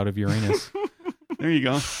marks out of Uranus. There you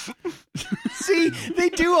go. See, they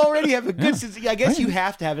do already have a good sense. I guess you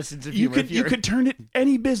have to have a sense of humor. You could turn it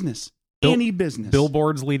any business. Any business.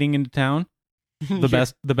 Billboards leading into town.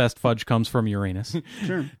 The best fudge comes from Uranus.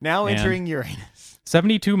 Sure. Now entering Uranus.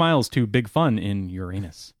 72 miles to Big Fun in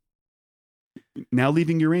Uranus. Now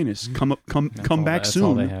leaving Uranus. Come back soon. That's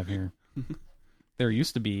all they have here. There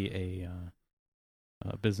used to be a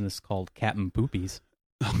business called Captain Poopies.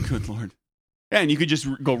 Oh, good Lord. And you could just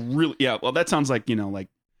go really, well, that sounds like,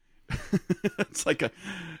 it's like a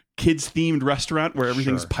kids themed restaurant where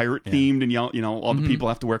everything's pirate themed and, all the people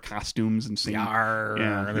have to wear costumes and sing. They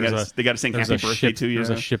got to sing happy birthday to you. There's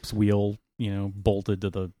a ship's wheel, bolted to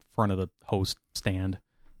the front of the host stand.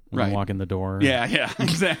 when you Right. walk in the door. Yeah,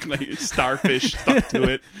 exactly. Starfish stuck to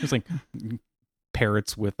it. There's like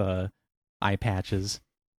parrots with eye patches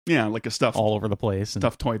Yeah, like a stuffed all over the place. And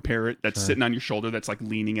stuffed toy parrot that's Sure. sitting on your shoulder that's like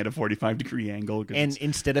leaning at a 45-degree angle. 'cause And it's-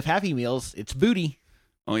 instead of Happy Meals, it's booty.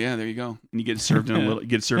 oh yeah, there you go. And you get served in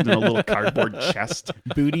a little cardboard chest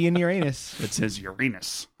Booty and Uranus. that says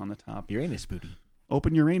Uranus on the top. Uranus booty.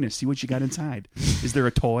 Open Uranus, see what you got inside. Is there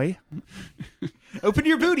a toy? Open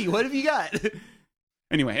your booty. What have you got?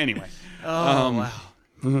 Anyway. Oh, wow.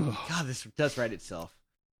 Ugh. God, this does write itself.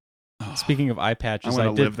 speaking of eye I patches, want I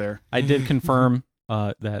to did live there. I did confirm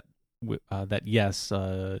that yes,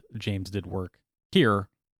 James did work here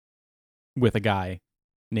with a guy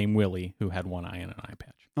named Willie who had one eye and an eye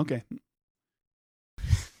patch. Okay.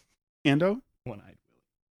 Ando? One-eyed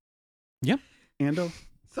Yep. Ando?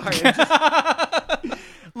 Sorry.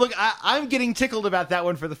 Look, I'm getting tickled about that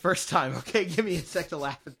one for the first time. Okay, give me a sec to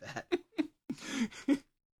laugh at that.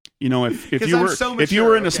 You know, if 'Cause you I'm were so if you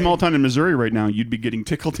mature, were in a okay. small town in Missouri right now, you'd be getting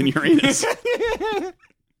tickled in Uranus.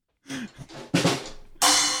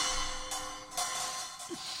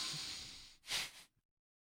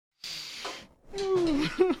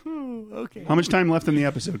 Okay. How much time left in the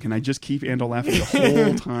episode? Can I just keep Ando laughing the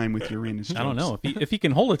whole time with Uranus? I don't jokes? know if he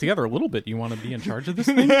can hold it together a little bit. You want to be in charge of this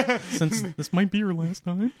thing since this might be your last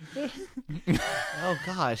time. Oh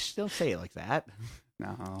gosh, don't say it like that.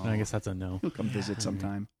 No. I guess that's a no. He'll come visit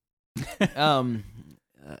sometime.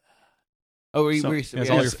 Oh, were you, So- were you, Is were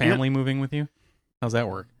all you- your family moving with you? How's that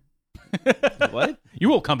work? what? You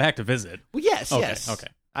will come back to visit. Well, yes, Okay, yes. okay.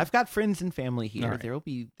 I've got friends and family here. All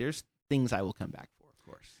right. There's things I will come back for, of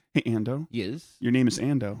course. Hey, Ando. Yes. Your name is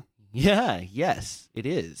Ando. Yeah. Yes, it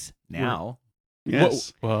is now.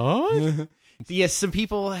 Yes. What? Yes, some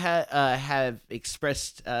people have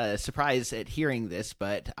expressed surprise at hearing this,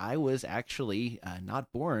 but I was actually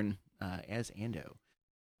not born as Ando.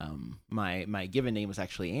 My given name was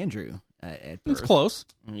actually Andrew at birth. It's close.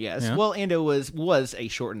 Yes. Yeah. Well, Ando was a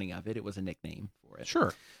shortening of it. It was a nickname for it.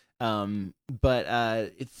 Sure. But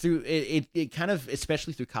it kind of,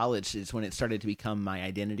 especially through college, is when it started to become my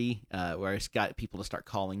identity, where I got people to start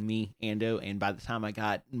calling me Ando. And by the time I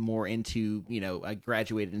got more into, I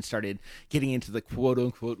graduated and started getting into the quote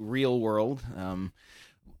unquote real world.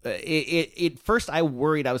 First I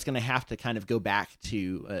worried I was going to have to kind of go back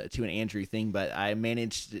to an Andrew thing, but I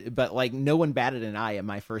managed. But like no one batted an eye at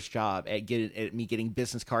my first job at me getting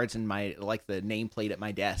business cards and my the nameplate at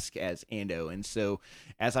my desk as Ando. And so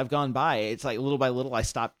as I've gone by, it's like little by little I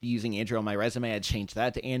stopped using Andrew on my resume. I changed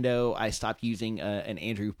that to Ando. I stopped using an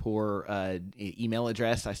Andrew Poor email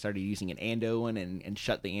address. I started using an Ando one and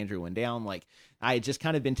shut the Andrew one down. Like I had just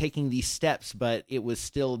kind of been taking these steps, but it was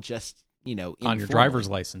still just. On your informally. driver's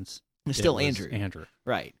license. Still it was Andrew. Andrew.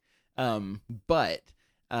 Right. But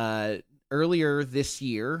earlier this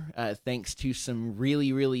year, thanks to some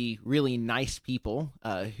really, really, really nice people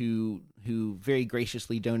who very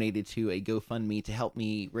graciously donated to a GoFundMe to help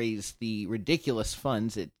me raise the ridiculous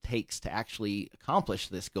funds it takes to actually accomplish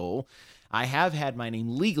this goal, I have had my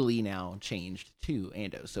name legally now changed to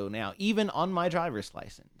Ando. So now, even on my driver's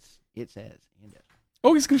license, it says Ando.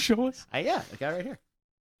 Oh, he's going to show us. I got it right here.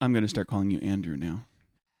 I'm going to start calling you Andrew now.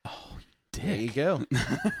 Oh, There you dick. go.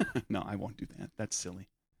 No, I won't do that. That's silly.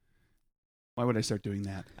 Why would I start doing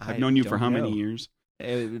that? I I've known you for don't how know. many years?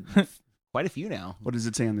 Quite a few now. What does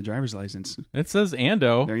it say on the driver's license? It says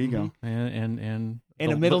Ando. There you go. And And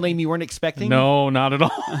a middle name you weren't expecting? No, not at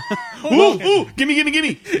all. Ooh, gimme.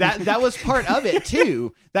 That was part of it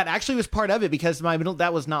too. That actually was part of it because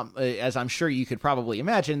that was not, as I'm sure you could probably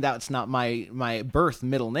imagine, that's not my birth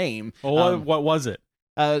middle name. Well, what was it?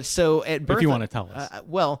 So at birth, If you want to tell us.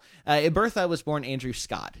 At birth I was born Andrew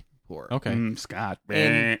Scott Poor. Okay. Scott.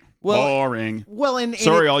 And- Boring. Well, and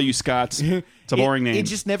Sorry, all you Scots. It's a boring name. It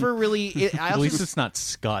just never really. I At also least it's not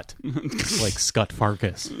Scut. Like Scut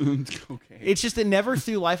Farkas. Okay. It's just that never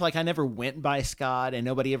through life, like I never went by Scott and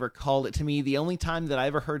nobody ever called it to me. The only time that I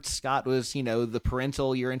ever heard Scott was, the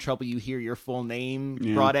parental, you're in trouble, you hear your full name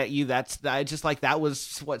brought at you. I just like, that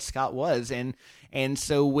was what Scott was. And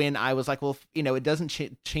so when I was like, well, it doesn't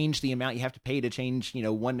change the amount you have to pay to change,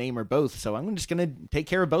 one name or both. So I'm just going to take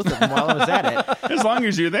care of both of them while I was at it. As long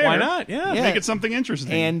as you're there. Why not? Yeah. Yeah. Make it something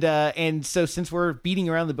interesting. And so since we're beating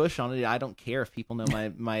around the bush on it, I don't care if people know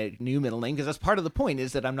my new middle name because that's part of the point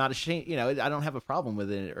is that I'm not ashamed. I don't have a problem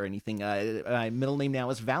with it or anything. My middle name now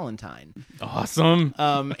is Valentine. Awesome.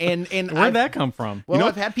 And Where'd that come from? Well,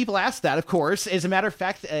 I've had people ask that, of course. As a matter of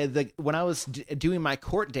fact, when I was doing my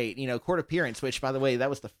court date, court appearance, which by the way, that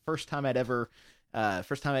was the first time I'd ever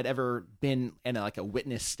First time I'd ever been in like a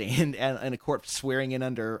witness stand in a court, swearing in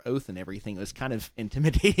under oath and everything. It was kind of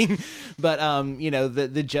intimidating, but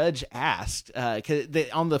the judge asked, cause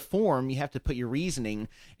on the form you have to put your reasoning,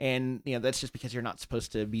 and that's just because you're not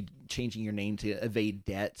supposed to be changing your name to evade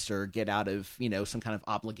debts or get out of some kind of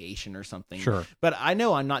obligation or something. Sure. But I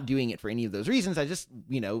know I'm not doing it for any of those reasons. I just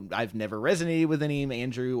I've never resonated with any of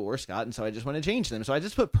Andrew or Scott, and so I just want to change them. So I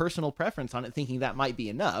just put personal preference on it, thinking that might be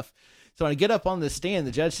enough. So when I get up on the stand,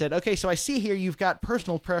 the judge said, "Okay, so I see here you've got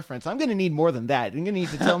personal preference. I'm going to need more than that. You're going to need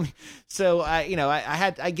to tell me." So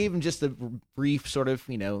I gave him just a brief sort of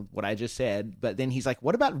what I just said, but then he's like,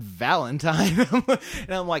 "What about Valentine?" And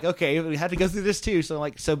I'm like, "Okay, we had to go through this too."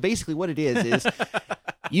 So basically, what it is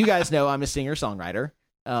you guys know I'm a singer songwriter.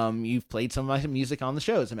 You've played some of my music on the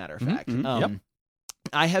show, as a matter of fact. Yep.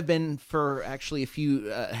 I have been for actually a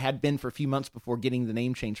few months before getting the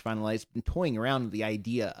name change finalized, been toying around with the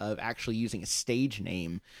idea of actually using a stage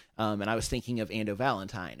name. And I was thinking of Ando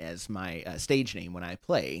Valentine as my stage name when I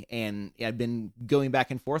play. And I've been going back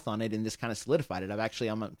and forth on it, and this kind of solidified it. I've actually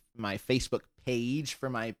on my Facebook page for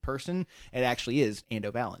my person, it actually is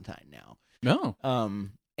Ando Valentine now. No.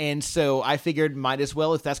 And so I figured, might as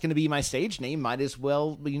well, if that's going to be my stage name, might as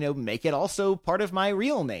well, make it also part of my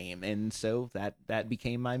real name. And so that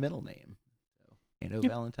became my middle name. So, Ando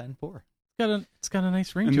Valentine Poor. It's got a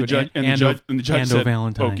nice ring And to the it. judge, and the judge said,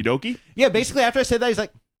 Valentine. "Okie dokie." Yeah, basically after I said that, he's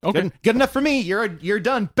like, Okay. good enough for me. You're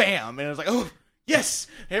done. Bam. And I was like, oh, yes,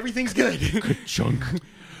 everything's good. Good chunk.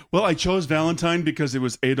 Well, I chose Valentine because it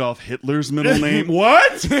was Adolf Hitler's middle name.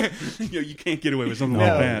 What? You can't get away with something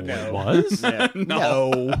like that. No. It was? Yeah.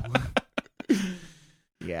 No.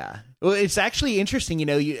 Yeah. Well, it's actually interesting,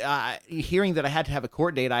 hearing that I had to have a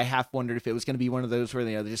court date. I half wondered if it was going to be one of those where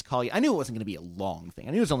they just call you. I knew it wasn't going to be a long thing.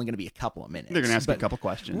 I knew it was only going to be a couple of minutes. They're going to ask you a couple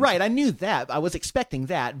questions. Right. I knew that. I was expecting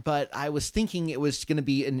that, but I was thinking it was going to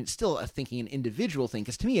be, and it's still thinking an individual thing,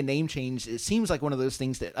 because to me, a name change, it seems like one of those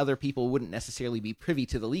things that other people wouldn't necessarily be privy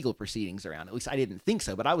to the legal proceedings around. At least I didn't think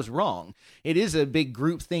so, but I was wrong. It is a big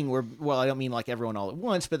group thing where, well, I don't mean like everyone all at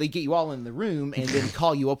once, but they get you all in the room and then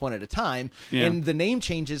call you up one at a time. Yeah. And the name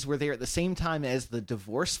changes were there at the same time as the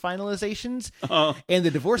divorce finalizations, and the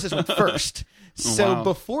divorces went first. So wow.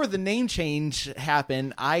 Before the name change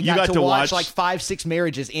happened, I You got to watch like 5-6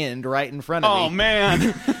 marriages end right in front of me. Oh,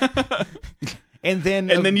 man. And then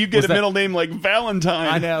you get a middle name like Valentine.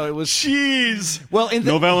 I know, it was. Jeez. Well, and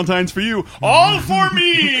no Valentines for you. All for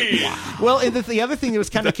me. Well, and the other thing that was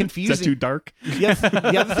kind of confusing. Is that too dark? Yes.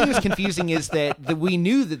 The other thing that was confusing is that we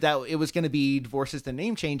knew that it was going to be divorces and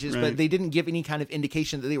name changes, Right. but they didn't give any kind of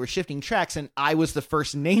indication that they were shifting tracks, and I was the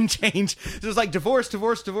first name change. So it was like divorce.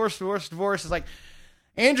 It's like,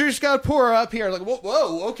 Andrew Scott Poor up here. Like,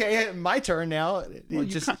 whoa, okay, my turn now. Well,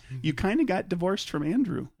 Just, you kind of got divorced from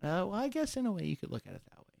Andrew. well, I guess in a way you could look at it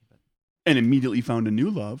that way. And immediately found a new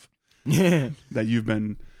love But. that you've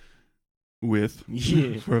been with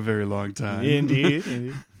Yeah. for a very long time.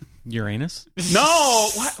 Indeed. Uranus? No,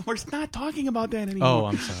 we're not talking about that anymore. Oh,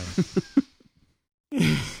 I'm sorry.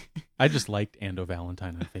 I just liked Ando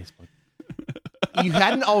Valentine on Facebook. You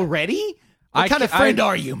hadn't already? What kind of friend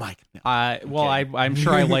are you, Mike? No. I'm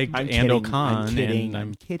sure I liked I'm Ando kidding. Khan, I'm kidding. and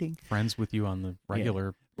I'm kidding. friends with you on the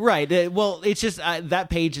regular. Right. Well, it's just that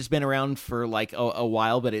page has been around for like a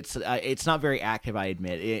while, but it's not very active, I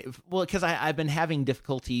admit. Because I've been having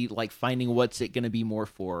difficulty like finding what's it going to be more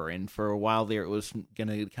for, and for a while there, it was going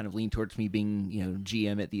to kind of lean towards me being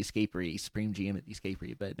GM at the Escapery, Supreme GM at the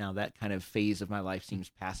Escapery. But now that kind of phase of my life seems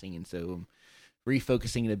passing, and so I'm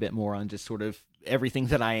refocusing it a bit more on just sort of everything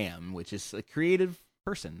that I am, which is a creative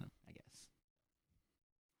person, I guess.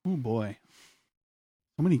 Oh, boy.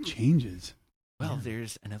 So many changes. Well,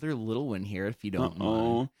 there's another little one here, if you don't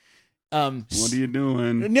Uh-oh. mind. What are you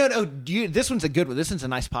doing? No. This one's a good one. This one's a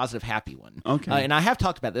nice, positive, happy one. Okay. And I have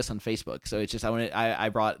talked about this on Facebook, so it's just I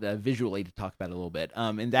brought visually to talk about it a little bit.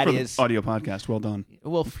 And that For the is audio podcast. Well done.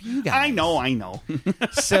 well for you guys. I know.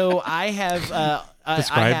 So I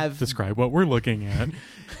have Describe what we're looking at.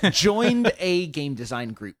 joined a game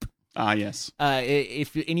design group. Ah, yes.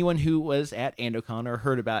 If anyone who was at AndoCon or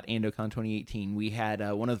heard about AndoCon 2018, we had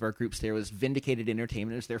one of our groups there was Vindicated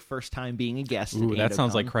Entertainment. It was their first time being a guest. Ooh, at that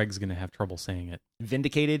sounds AndoCon. like Craig's going to have trouble saying it.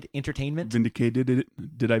 Vindicated Entertainment. Vindicated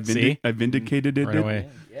it. Did I See? I vindicated it? Right away.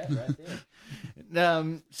 Yeah, right there.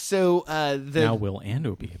 So Now will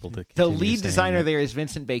Ando be able to the continue lead saying designer it? there is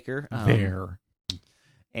Vincent Baker. There.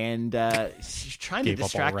 And she's trying to Gave up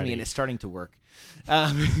distract me, already. and it's starting to work.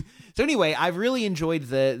 So anyway, I've really enjoyed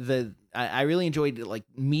I really enjoyed like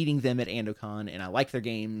meeting them at AndoCon, and I like their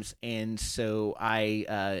games, and so they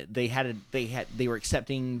were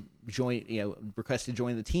accepting requests to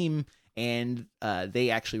join the team and they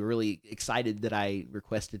actually were really excited that I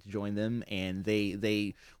requested to join them. And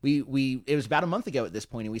we it was about a month ago at this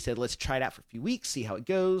point, and we said let's try it out for a few weeks, see how it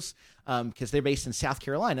goes, because they're based in South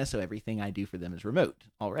Carolina, so everything I do for them is remote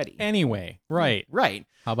already. Anyway, right.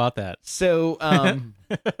 How about that? So, and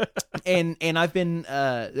I've been,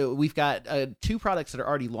 we've got 2 products that are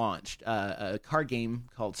already launched, a card game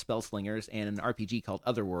called Spellslingers and an RPG called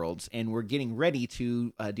Otherworlds, and we're getting ready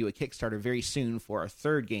to do a Kickstarter very soon for our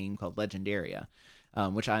 3rd game called Legendaria,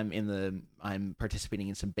 which I'm participating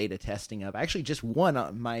in some beta testing of. I actually just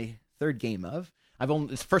won my 3rd game of.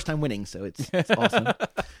 It's first time winning, so it's awesome.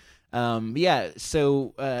 I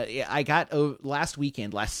got last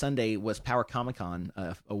Sunday was Power Comic Con,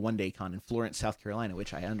 a 1-day con in Florence, South Carolina,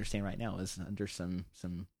 which I understand right now is under some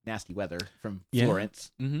nasty weather from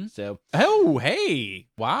Florence. Mm-hmm. So, oh, hey,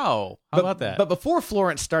 wow, how about that? But before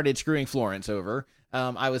Florence started screwing Florence over,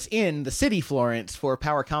 I was in the city Florence for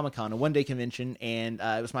Power Comic Con, a 1-day convention, and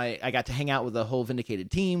I got to hang out with the whole Vindicated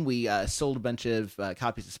team. We sold a bunch of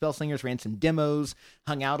copies of Spellslingers, ran some demos,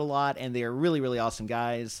 hung out a lot, and they're really, really awesome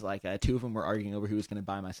guys. Like 2 of them were arguing over who was going to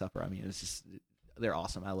buy my supper. I mean, it was just, they're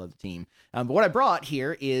awesome. I love the team. But what I brought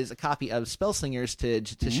here is a copy of Spellslingers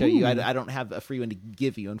to show you. I don't have a free one to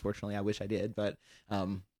give you, unfortunately. I wish I did, but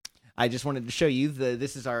I just wanted to show you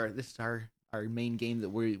this is our main game that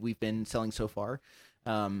we've been selling so far.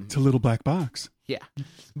 It's a little black box. Yeah,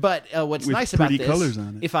 but what's with nice about pretty this, colors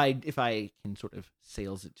on it. if I can sort of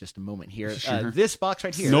sales it just a moment here, Sure. this box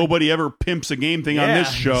right here. Nobody ever pimps a game thing on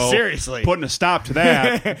this show. Seriously, Putting a stop to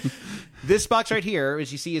that. This box right here,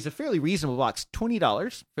 as you see, is a fairly reasonable box.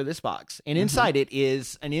 $20 for this box, and inside it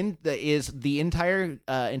is the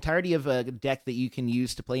entirety of a deck that you can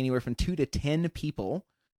use to play anywhere from 2 to 10 people.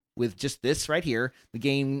 With just this right here, the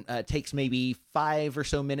game takes maybe 5 or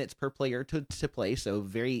so minutes per player to play, so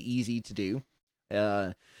very easy to do.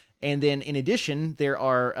 And then, in addition,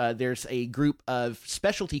 there's a group of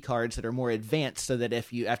specialty cards that are more advanced, so that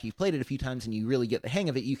after you've played it a few times and you really get the hang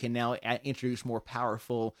of it, you can now introduce more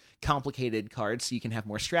powerful, complicated cards, so you can have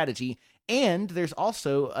more strategy. And there's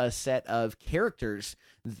also a set of characters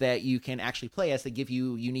that you can actually play as that give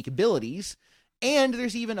you unique abilities. And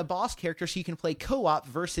there's even a boss character, so you can play co-op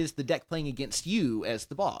versus the deck playing against you as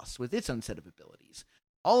the boss with its own set of abilities.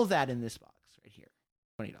 All of that in this box right here.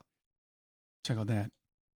 $20. Check out that.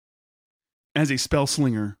 As a spell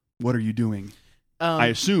slinger, what are you doing? I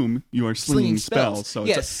assume you are slinging spells. So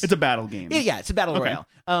yes. It's a battle game. Yeah, it's a battle Okay.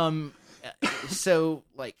 royale. So,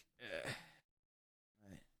 like...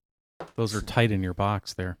 Those are tight in your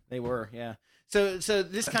box there. They were, yeah. So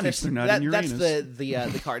this kind least of they're not in that's Uranus.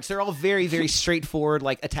 the cards. They're all very, very straightforward,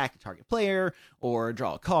 like attack the target player, or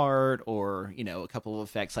draw a card, or a couple of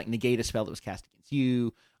effects like negate a spell that was cast against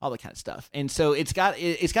you, all that kind of stuff. And so it's got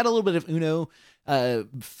a little bit of Uno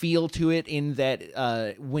feel to it, in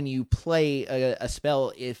that when you play a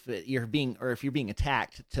spell, if you're being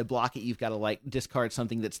attacked, to block it, you've got to like discard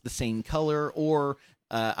something that's the same color or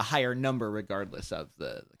a higher number regardless of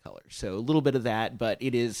the color. So a little bit of that, but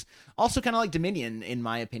it is also kind of like Dominion, in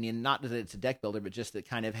my opinion. Not that it's a deck builder, but just that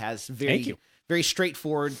kind of has very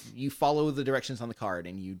straightforward. You follow the directions on the card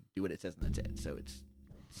and you do what it says, and that's it. So it's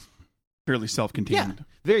Fairly self-contained.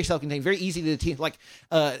 very self-contained, very easy to teach. Like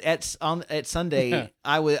at Sunday,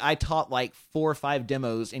 I taught like 4 or 5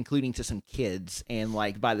 demos, including to some kids, and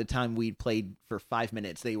like by the time we'd played for 5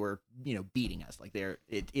 minutes, they were beating us. Like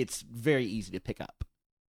it's very easy to pick up.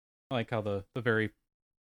 I like how the very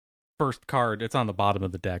first card, it's on the bottom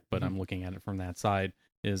of the deck, but I'm looking at it from that side,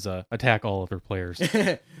 is attack all other players.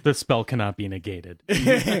 The spell cannot be negated.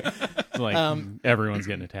 It's like everyone's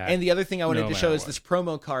getting attacked. And the other thing I wanted No to show matter is what. this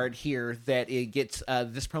promo card here, that it gets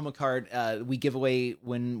this promo card we give away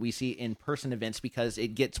when we see in-person events, because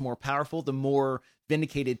it gets more powerful the more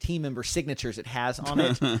Vindicated team member signatures it has on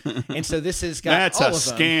it. And so this has got That's all a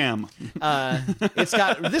of them. scam. It's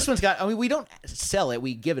got this one's got. I mean, we don't sell it;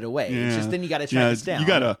 we give it away. It's just then you got to track this down.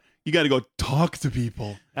 You gotta go talk to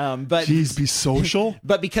people. But Jeez, be social.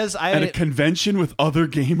 But because At a convention with other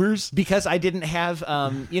gamers. because I didn't have,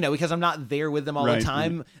 because I'm not there with them all Right, the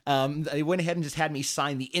time, they went ahead and just had me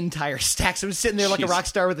sign the entire stack. So I'm sitting there like a Jeez. rock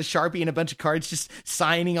star with a Sharpie and a bunch of cards, just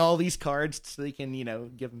signing all these cards so they can,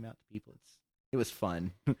 give them out to people. It was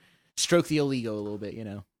fun. Stroke the illegal a little bit,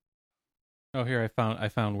 Oh, here I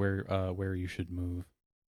found where you should move.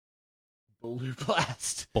 Boulder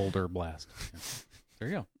Blast. Boulder Blast. Yeah. There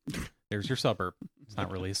you go. There's your suburb. It's not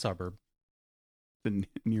really a suburb. The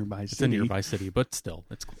nearby It's city. a nearby city, but still,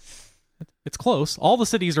 it's close. All the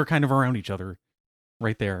cities are kind of around each other,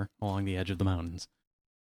 right there along the edge of the mountains,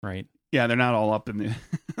 right? Yeah, they're not all up in the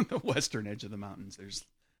the western edge of the mountains. There's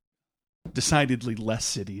decidedly less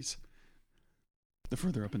cities. the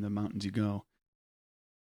further up in the mountains you go.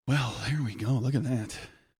 Well, there we go. Look at that.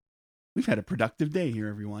 We've had a productive day here,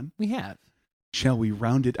 everyone. We have. Shall we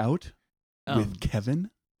round it out with Kevin?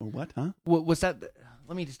 Or what, huh? What was that?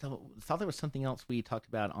 Let me just tell. I thought there was something else we talked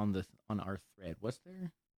about on our thread. Was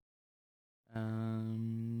there?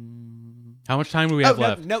 How much time do we have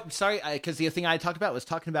left? No, sorry, because the thing I talked about was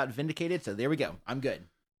talking about Vindicated. So there we go. I'm good.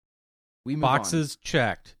 We move Boxes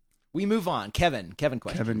checked. We move on. Kevin question.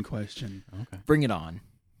 Kevin question. Okay. Bring it on.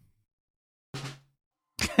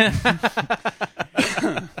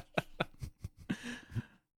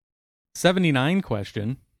 79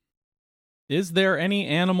 question. Is there any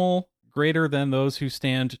animal greater than those who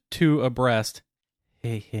stand two abreast?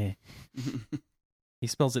 He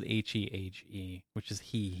spells it H-E-H-E, which is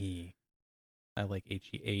he. I like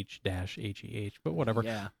H-E-H-H-E-H, but whatever.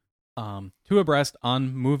 Yeah. Two abreast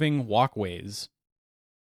on moving walkways.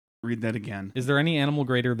 Read that again. Is there any animal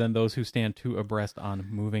greater than those who stand two abreast on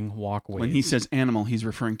moving walkways? When he says animal, he's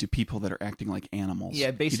referring to people that are acting like animals.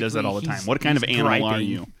 Yeah, basically. He does that all the time. What kind of animal are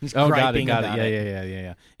you? He's got griping it. about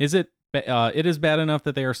Yeah. Is it? It is bad enough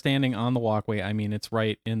that they are standing on the walkway. I mean, it's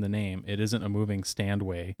right in the name. It isn't a moving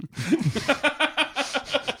standway.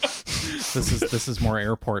 This is more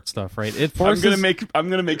airport stuff, right? It forces... I'm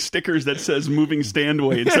gonna make stickers that says moving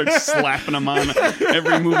standway and start slapping them on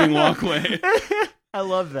every moving walkway. I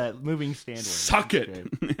love that moving standway. Suck it.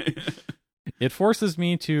 It forces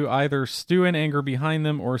me to either stew in anger behind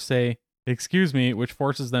them or say, "Excuse me," which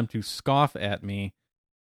forces them to scoff at me.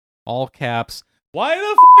 All caps. Why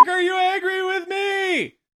the fuck are you angry with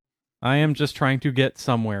me? I am just trying to get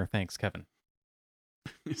somewhere. Thanks, Kevin.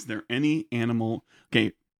 Is there any animal?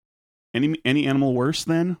 Okay, any animal worse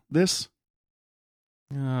than this?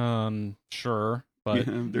 Sure, but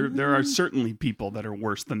yeah, there are certainly people that are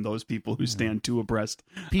worse than those people who stand two abreast.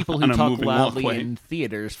 People who on a talk moving loudly walkway. in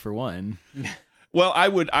theaters, for one. Well, I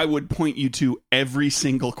would point you to every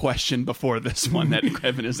single question before this one that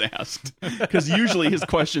Kevin has asked, because usually his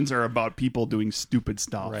questions are about people doing stupid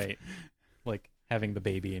stuff, right? Like having the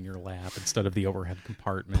baby in your lap instead of the overhead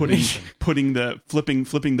compartment, flipping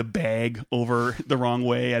the bag over the wrong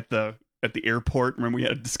way at the airport. Remember we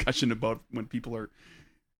had a discussion about when people are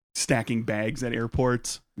stacking bags at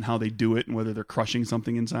airports and how they do it and whether they're crushing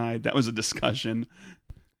something inside. That was a discussion.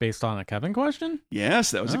 Based on a Kevin question?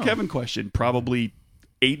 Yes, that was a Kevin question. Probably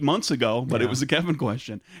 8 months ago, but it was a Kevin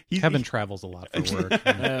question. Kevin travels a lot for work.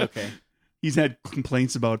 Okay. He's had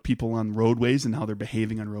complaints about people on roadways and how they're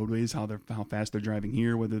behaving on roadways, how fast they're driving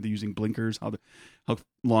here, whether they're using blinkers, how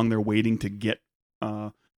long they're waiting to get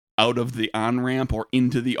out of the on-ramp or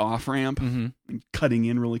into the off-ramp, and cutting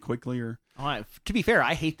in really quickly. Or to be fair,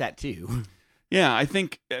 I hate that too. Yeah, I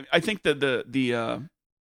think that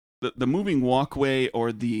the moving walkway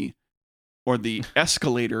or the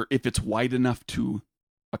escalator, if it's wide enough to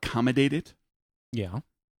accommodate it.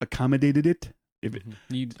 Accommodated it. If it,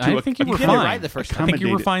 I think you were did it fine. right the first time. I think you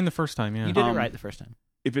were fine the first time. Yeah, You did it right the first time.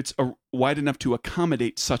 if it's wide enough to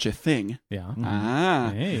accommodate such a thing. Yeah.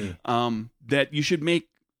 Hey. That you should make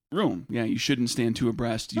room. Yeah, you shouldn't stand two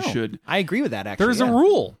abreast. You should. I agree with that, actually. There's a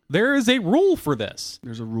rule. There is a rule for this.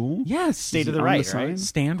 There's a rule? Yes. Stay to the right, right?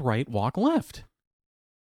 Stand right, walk left.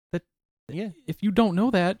 Yeah. If you don't know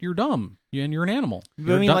that, you're dumb. And you're an animal.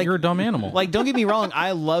 You're You're a dumb animal. Like, don't get me wrong.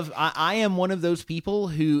 I am one of those people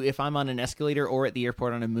who, if I'm on an escalator or at the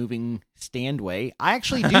airport on a moving standway, I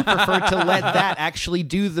actually do prefer to let that actually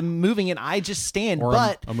do the moving, and I just stand. Or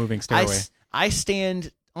but a moving stairway. I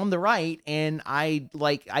stand on the right, and I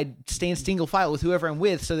stand single file with whoever I'm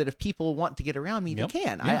with, so that if people want to get around me, they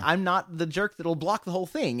can. Yeah. I'm not the jerk that'll block the whole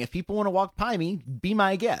thing. If people want to walk by me, be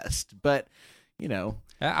my guest. But, you know.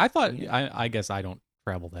 I thought, I guess I don't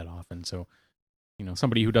travel that often, so,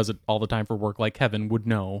 somebody who does it all the time for work like Kevin would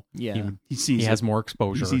know. Yeah. He has more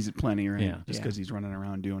exposure. He sees it plenty, right? Yeah. Just because he's running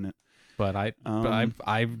around doing it. But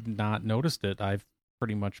I've not noticed it. I've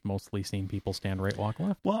pretty much mostly seen people stand right, walk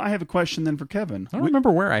left. Well, I have a question then for Kevin. I don't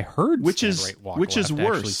remember where I heard which stand is right, walk which left is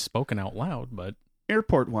worse, actually spoken out loud. But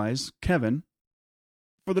airport-wise, Kevin,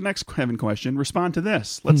 for the next Kevin question, respond to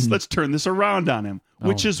this. Let's turn this around on him.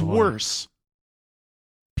 Which is worse?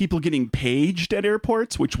 People getting paged at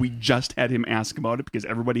airports, which we just had him ask about it because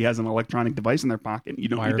everybody has an electronic device in their pocket. You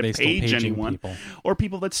don't why need to page anyone. People? Or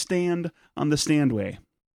people that stand on the standway.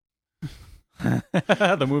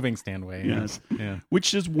 The moving standway. Yes. Yeah.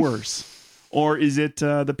 Which is worse? Or is it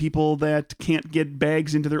the people that can't get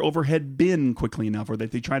bags into their overhead bin quickly enough, or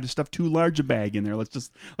that they try to stuff too large a bag in there? Let's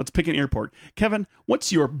pick an airport. Kevin,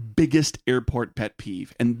 what's your biggest airport pet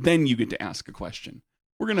peeve? And then you get to ask a question.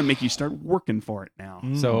 We're going to make you start working for it now.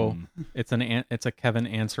 So it's a Kevin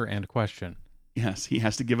answer and question. Yes, he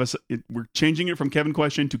has to give us. We're changing it from Kevin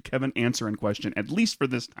question to Kevin answer and question, at least for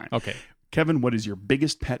this time. Okay. Kevin, what is your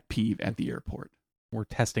biggest pet peeve at the airport? We're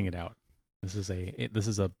testing it out. This is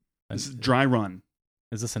a dry run.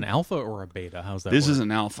 Is this an alpha or a beta? How's that? This work? is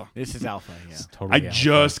an alpha. This is alpha. Yeah. This is totally I alpha.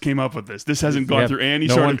 just came up with this. This hasn't gone through any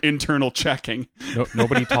of internal checking.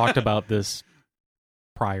 Nobody talked about this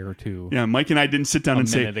prior to. Yeah, Mike and I didn't sit down and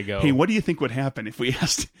say, ago. "Hey, what do you think would happen if we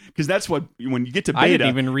asked?" Because that's what when you get to beta, I didn't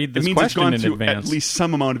even read this it means it's question gone in through advance. at least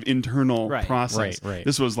some amount of internal process. Right.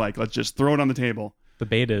 This was like, let's just throw it on the table. The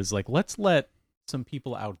beta is like, let's let some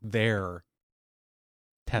people out there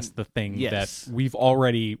test the thing Yes. that we've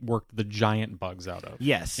already worked the giant bugs out of.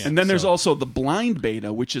 Yes. Yeah. And then there's so- also the blind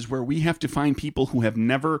beta, which is where we have to find people who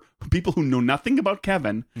know nothing about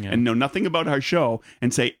Kevin Yeah. and know nothing about our show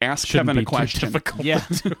and say, ask Shouldn't Kevin be a question. Too difficult. Yeah.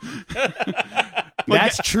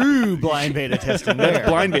 That's true blind beta testing there.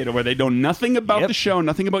 Blind beta, where they know nothing about Yep. the show,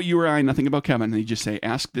 nothing about you or I, nothing about Kevin. And they just say,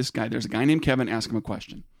 ask this guy. There's a guy named Kevin, ask him a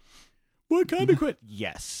question. What kind of quit?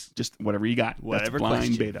 Yes. Just whatever you got. Whatever That's blind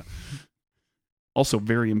question. beta. Also,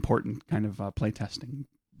 very important kind of play testing,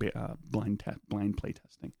 blind play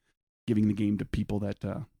testing, giving the game to people that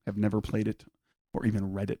have never played it or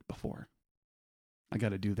even read it before. I got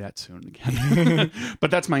to do that soon again.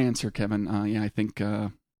 But that's my answer, Kevin. Yeah, I think.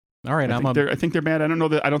 All right, I think they're bad. I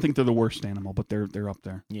don't think they're the worst animal, but they're up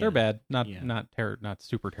there. Yeah. they're bad. Not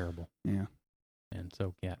super terrible. Yeah. And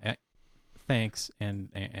so thanks and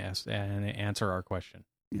answer our question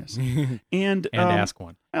Yes. And ask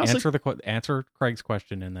one. also- Answer Craig's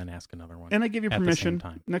question and then ask another one. And I give you at the permission same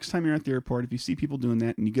time. next time you're at the airport, if you see people doing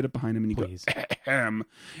that and you get up behind them and you Please. go, ahem,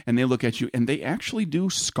 and they look at you and they actually do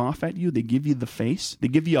scoff at you. They give you the face. They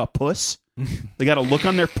give you a puss. They got a look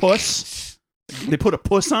on their puss. They put a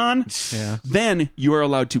puss on. Yeah. Then you are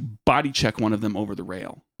allowed to body check one of them over the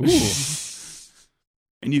rail. Ooh.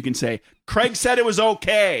 And you can say, Craig said it was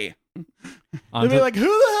okay. They'll be like, who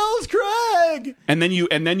the hell is Craig? And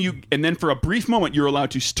then for a brief moment, you're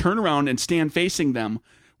allowed to turn around and stand facing them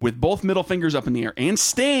with both middle fingers up in the air and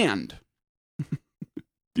stand.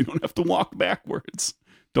 You don't have to walk backwards.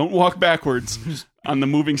 Don't walk backwards on the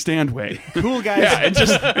moving standway. Cool guys. Yeah, and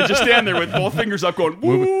just stand there with both fingers up, going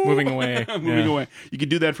woo, moving away. moving Yeah. away. You can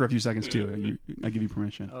do that for a few seconds too. I give you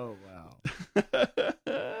permission. Oh, wow.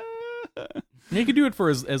 You can do it for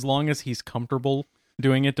as long as he's comfortable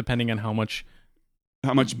doing it, depending on how much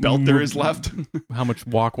belt there is left? how much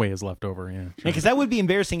walkway is left over. Yeah, Because that would be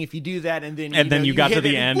embarrassing if you do that and then you got to hit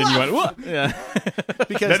the it end and you went, what? Yeah.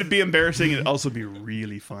 because That'd be embarrassing. It'd also be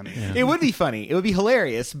really funny. Yeah. it would be funny. It would be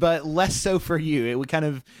hilarious, but less so for you. It would kind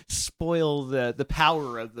of spoil the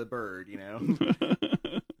power of the bird, you know.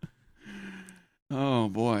 Oh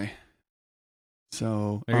boy.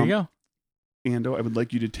 So There you go. Ando, I would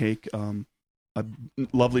like you to take a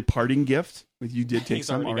lovely parting gift. You did take He's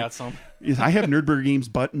some. already All right. got some. Yes, I have Nerdburger Games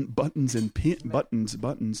buttons and pins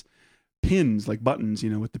like buttons,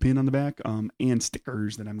 with the pin on the back, and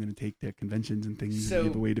stickers that I'm going to take to conventions and things So, and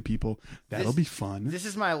give away to people. That'll this- be fun. This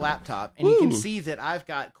is my laptop, and you can Woo. see that I've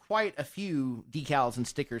got quite a few decals and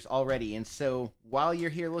stickers already. And so while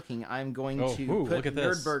you're here looking, I'm going to put look at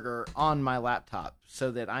this. Nerdburger on my laptop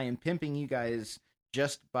so that I am pimping you guys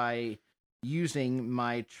just by using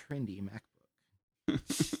my trendy MacBook.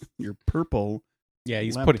 Your purple Yeah,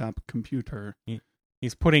 he's laptop computer.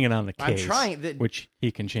 putting it on the I'm case, trying which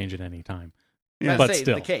he can change at any time. Yeah. but say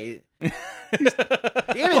still. the case. Damn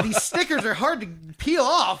it, these stickers are hard to peel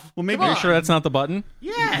off. Well, maybe Come Are you on. sure that's not the button?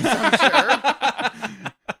 Yes, I'm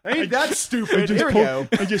sure. Ain't that stupid? Here we go.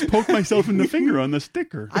 I just poked myself in the finger on the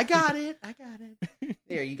sticker. I got it.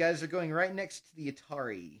 There, you guys are going right next to the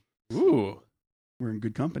Atari. Ooh. We're in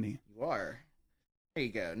good company. You are. There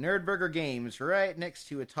you go. Nerdburger Games, right next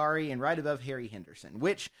to Atari and right above Harry Henderson.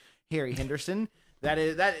 Which Harry Henderson? That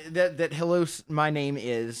hello, my name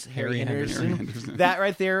is Harry Henderson. Harry Henderson. That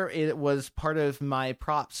right there, it was part of my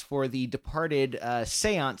props for the Departed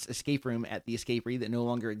Seance escape room at the Escapery that no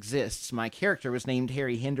longer exists. My character was named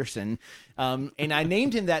Harry Henderson, and I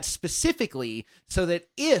named him that specifically so that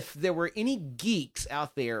if there were any geeks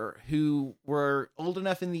out there who were old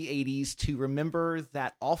enough in the 80s to remember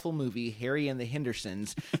that awful movie Harry and the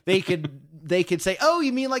Hendersons, they could say, "Oh,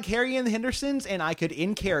 you mean like Harry and the Hendersons?" And I could,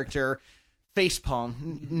 in character,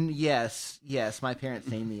 facepalm. Yes, my parents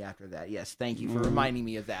named me after that. Yes, thank you for reminding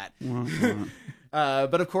me of that.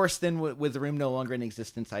 But of course, then with the room no longer in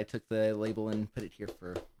existence, I took the label and put it here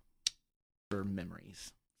for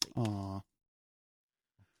memories. Aw.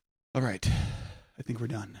 All right. I think we're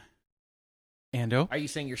done. Ando, Are you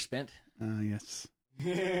saying you're spent? Yes.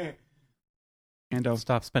 Ando.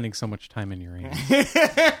 stop spending so much time in your hands.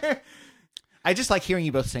 I just like hearing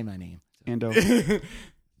you both say my name. Ando,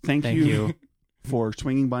 thank Thank you you. for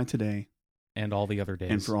swinging by today And all the other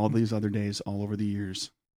days. and for all these other days all over the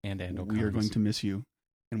years. And Ando We are cons. going to miss you,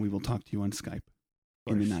 and we will talk to you on Skype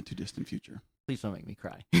in the not too distant future. Please don't make me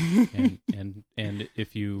cry. and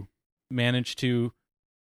if you manage to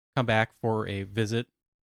come back for a visit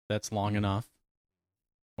that's long enough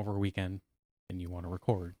over a weekend and you want to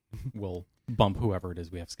record, we'll bump whoever it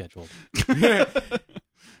is we have scheduled.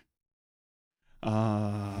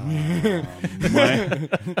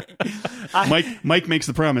 Mike makes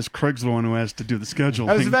the promise. Craig's the one who has to do the scheduling.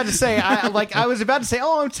 I was about to say,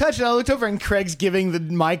 oh, I'm touching. I looked over and Craig's giving the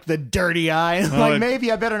mic the dirty eye. I'm Well,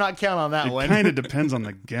 maybe I better not count on that It one. kind of depends on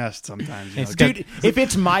the guest sometimes. You know. Dude, if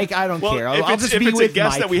it's Mike, I don't Well, care. if I'll it's, just if be it's with a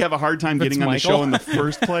guest Mike. that we have a hard time If it's getting on the Michael. show in the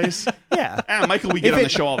first place, Yeah. Michael, we get If on the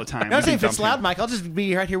it- show all the time. I was We saying can if it's dump him. loud, Mike, I'll just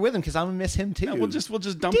be right here with him because I'm gonna miss him too. Yeah, we'll just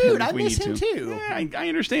dump Dude, him if I we miss need him to. too. Yeah, I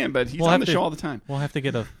understand, but he's We'll on have the to- show all the time. We'll have to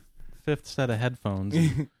get a fifth set of headphones.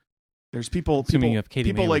 There's people Assuming you have Katie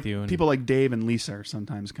people May like with you and- people like Dave and Lisa are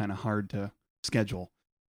sometimes kind of hard to schedule.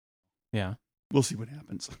 Yeah. We'll see what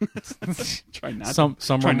happens. Try not Some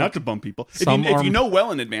try are not to bump people. If some you are- know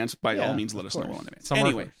well in advance, by Yeah, all means, let of us know course. well in advance. some are-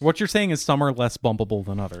 Anyway, what you're saying is some are less bumpable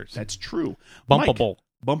than others. that's true. Bumpable.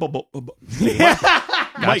 Mike, bumpable.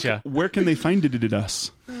 Mike, Gotcha. where can they find it?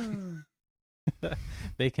 Us.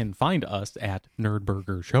 They can find us at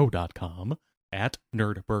nerdburgershow.com, at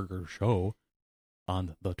nerdburgershow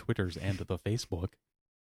on the Twitters and the Facebook.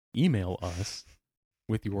 Email us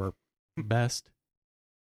with your best,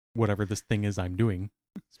 whatever this thing is I'm doing,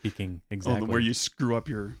 speaking exactly. Where you screw up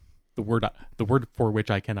your. the word for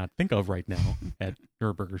which I cannot think of right now at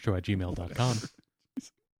nerdburgershow@gmail.com.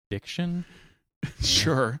 Diction?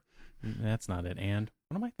 Sure. That's not it. And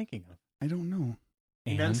what am I thinking of? I don't know.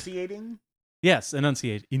 And Enunciating. yes,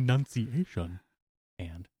 enunciation.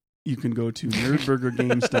 And You can go to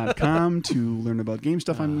nerdburgergames.com to learn about game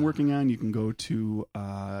stuff I'm working on. You can go to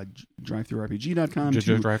drivethroughrpg.com JoJo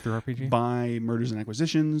to Drive Through RPG. buy Murders and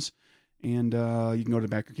Acquisitions. And you can go to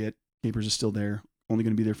Backer Kit. Capers is still there. Only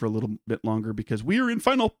going to be there for a little bit longer because we are in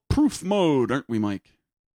final proof mode, aren't we, Mike?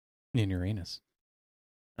 In Uranus.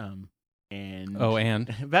 And Oh,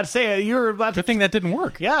 and about to say you were about to. good thing that didn't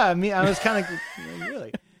work. Yeah, I mean, I was kind of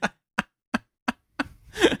really.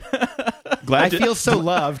 I feel so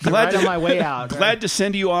loved. Right on my way out. Glad to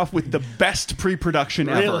send you off with the best pre-production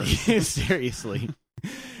Really, ever. seriously.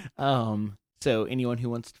 So anyone who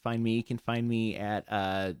wants to find me can find me at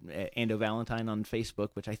Ando Valentine on Facebook,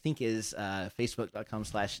 which I think is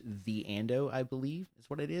facebook.com/theando, I believe is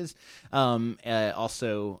what it is.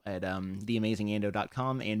 Also at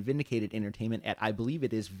theamazingando.com and Vindicated Entertainment at, I believe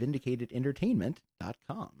it is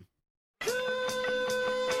vindicatedentertainment.com.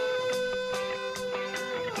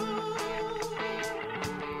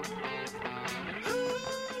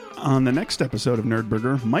 On the next episode of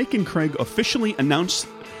Nerdburger, Mike and Craig officially announced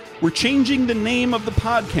we're changing the name of the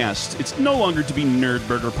podcast. It's no longer to be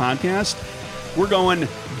Nerdburger Podcast. We're going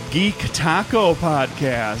Geek Taco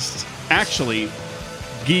Podcast. Actually,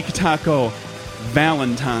 Geek Taco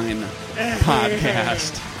Valentine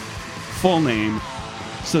Podcast. Full name.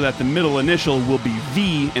 So that the middle initial will be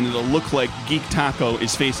V and it'll look like Geek Taco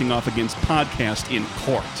is facing off against podcast in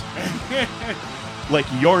court. Like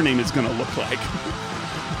your name is going to look like.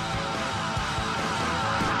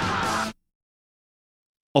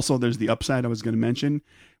 Also, there's the upside I was going to mention.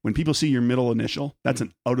 When people see your middle initial, that's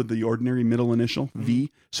an out-of-the-ordinary middle initial, V,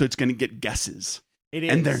 so it's going to get guesses. It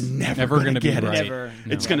is. And they're never Never going gonna to be get right. it. Never.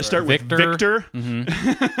 It's No. going to start with Victor. Victor, and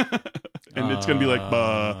it's going to be like,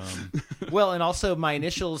 Well, and also my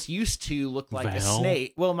initials used to look like a Val?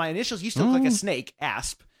 snake. Well, my initials used to look like a snake,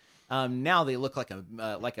 Asp. Now they look like a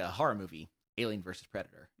horror movie, Alien versus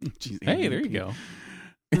Predator. Jeez, Hey, there you go.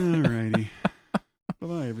 Alrighty.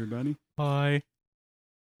 Bye-bye, everybody. Bye.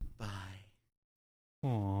 Bye.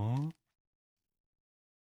 Aww.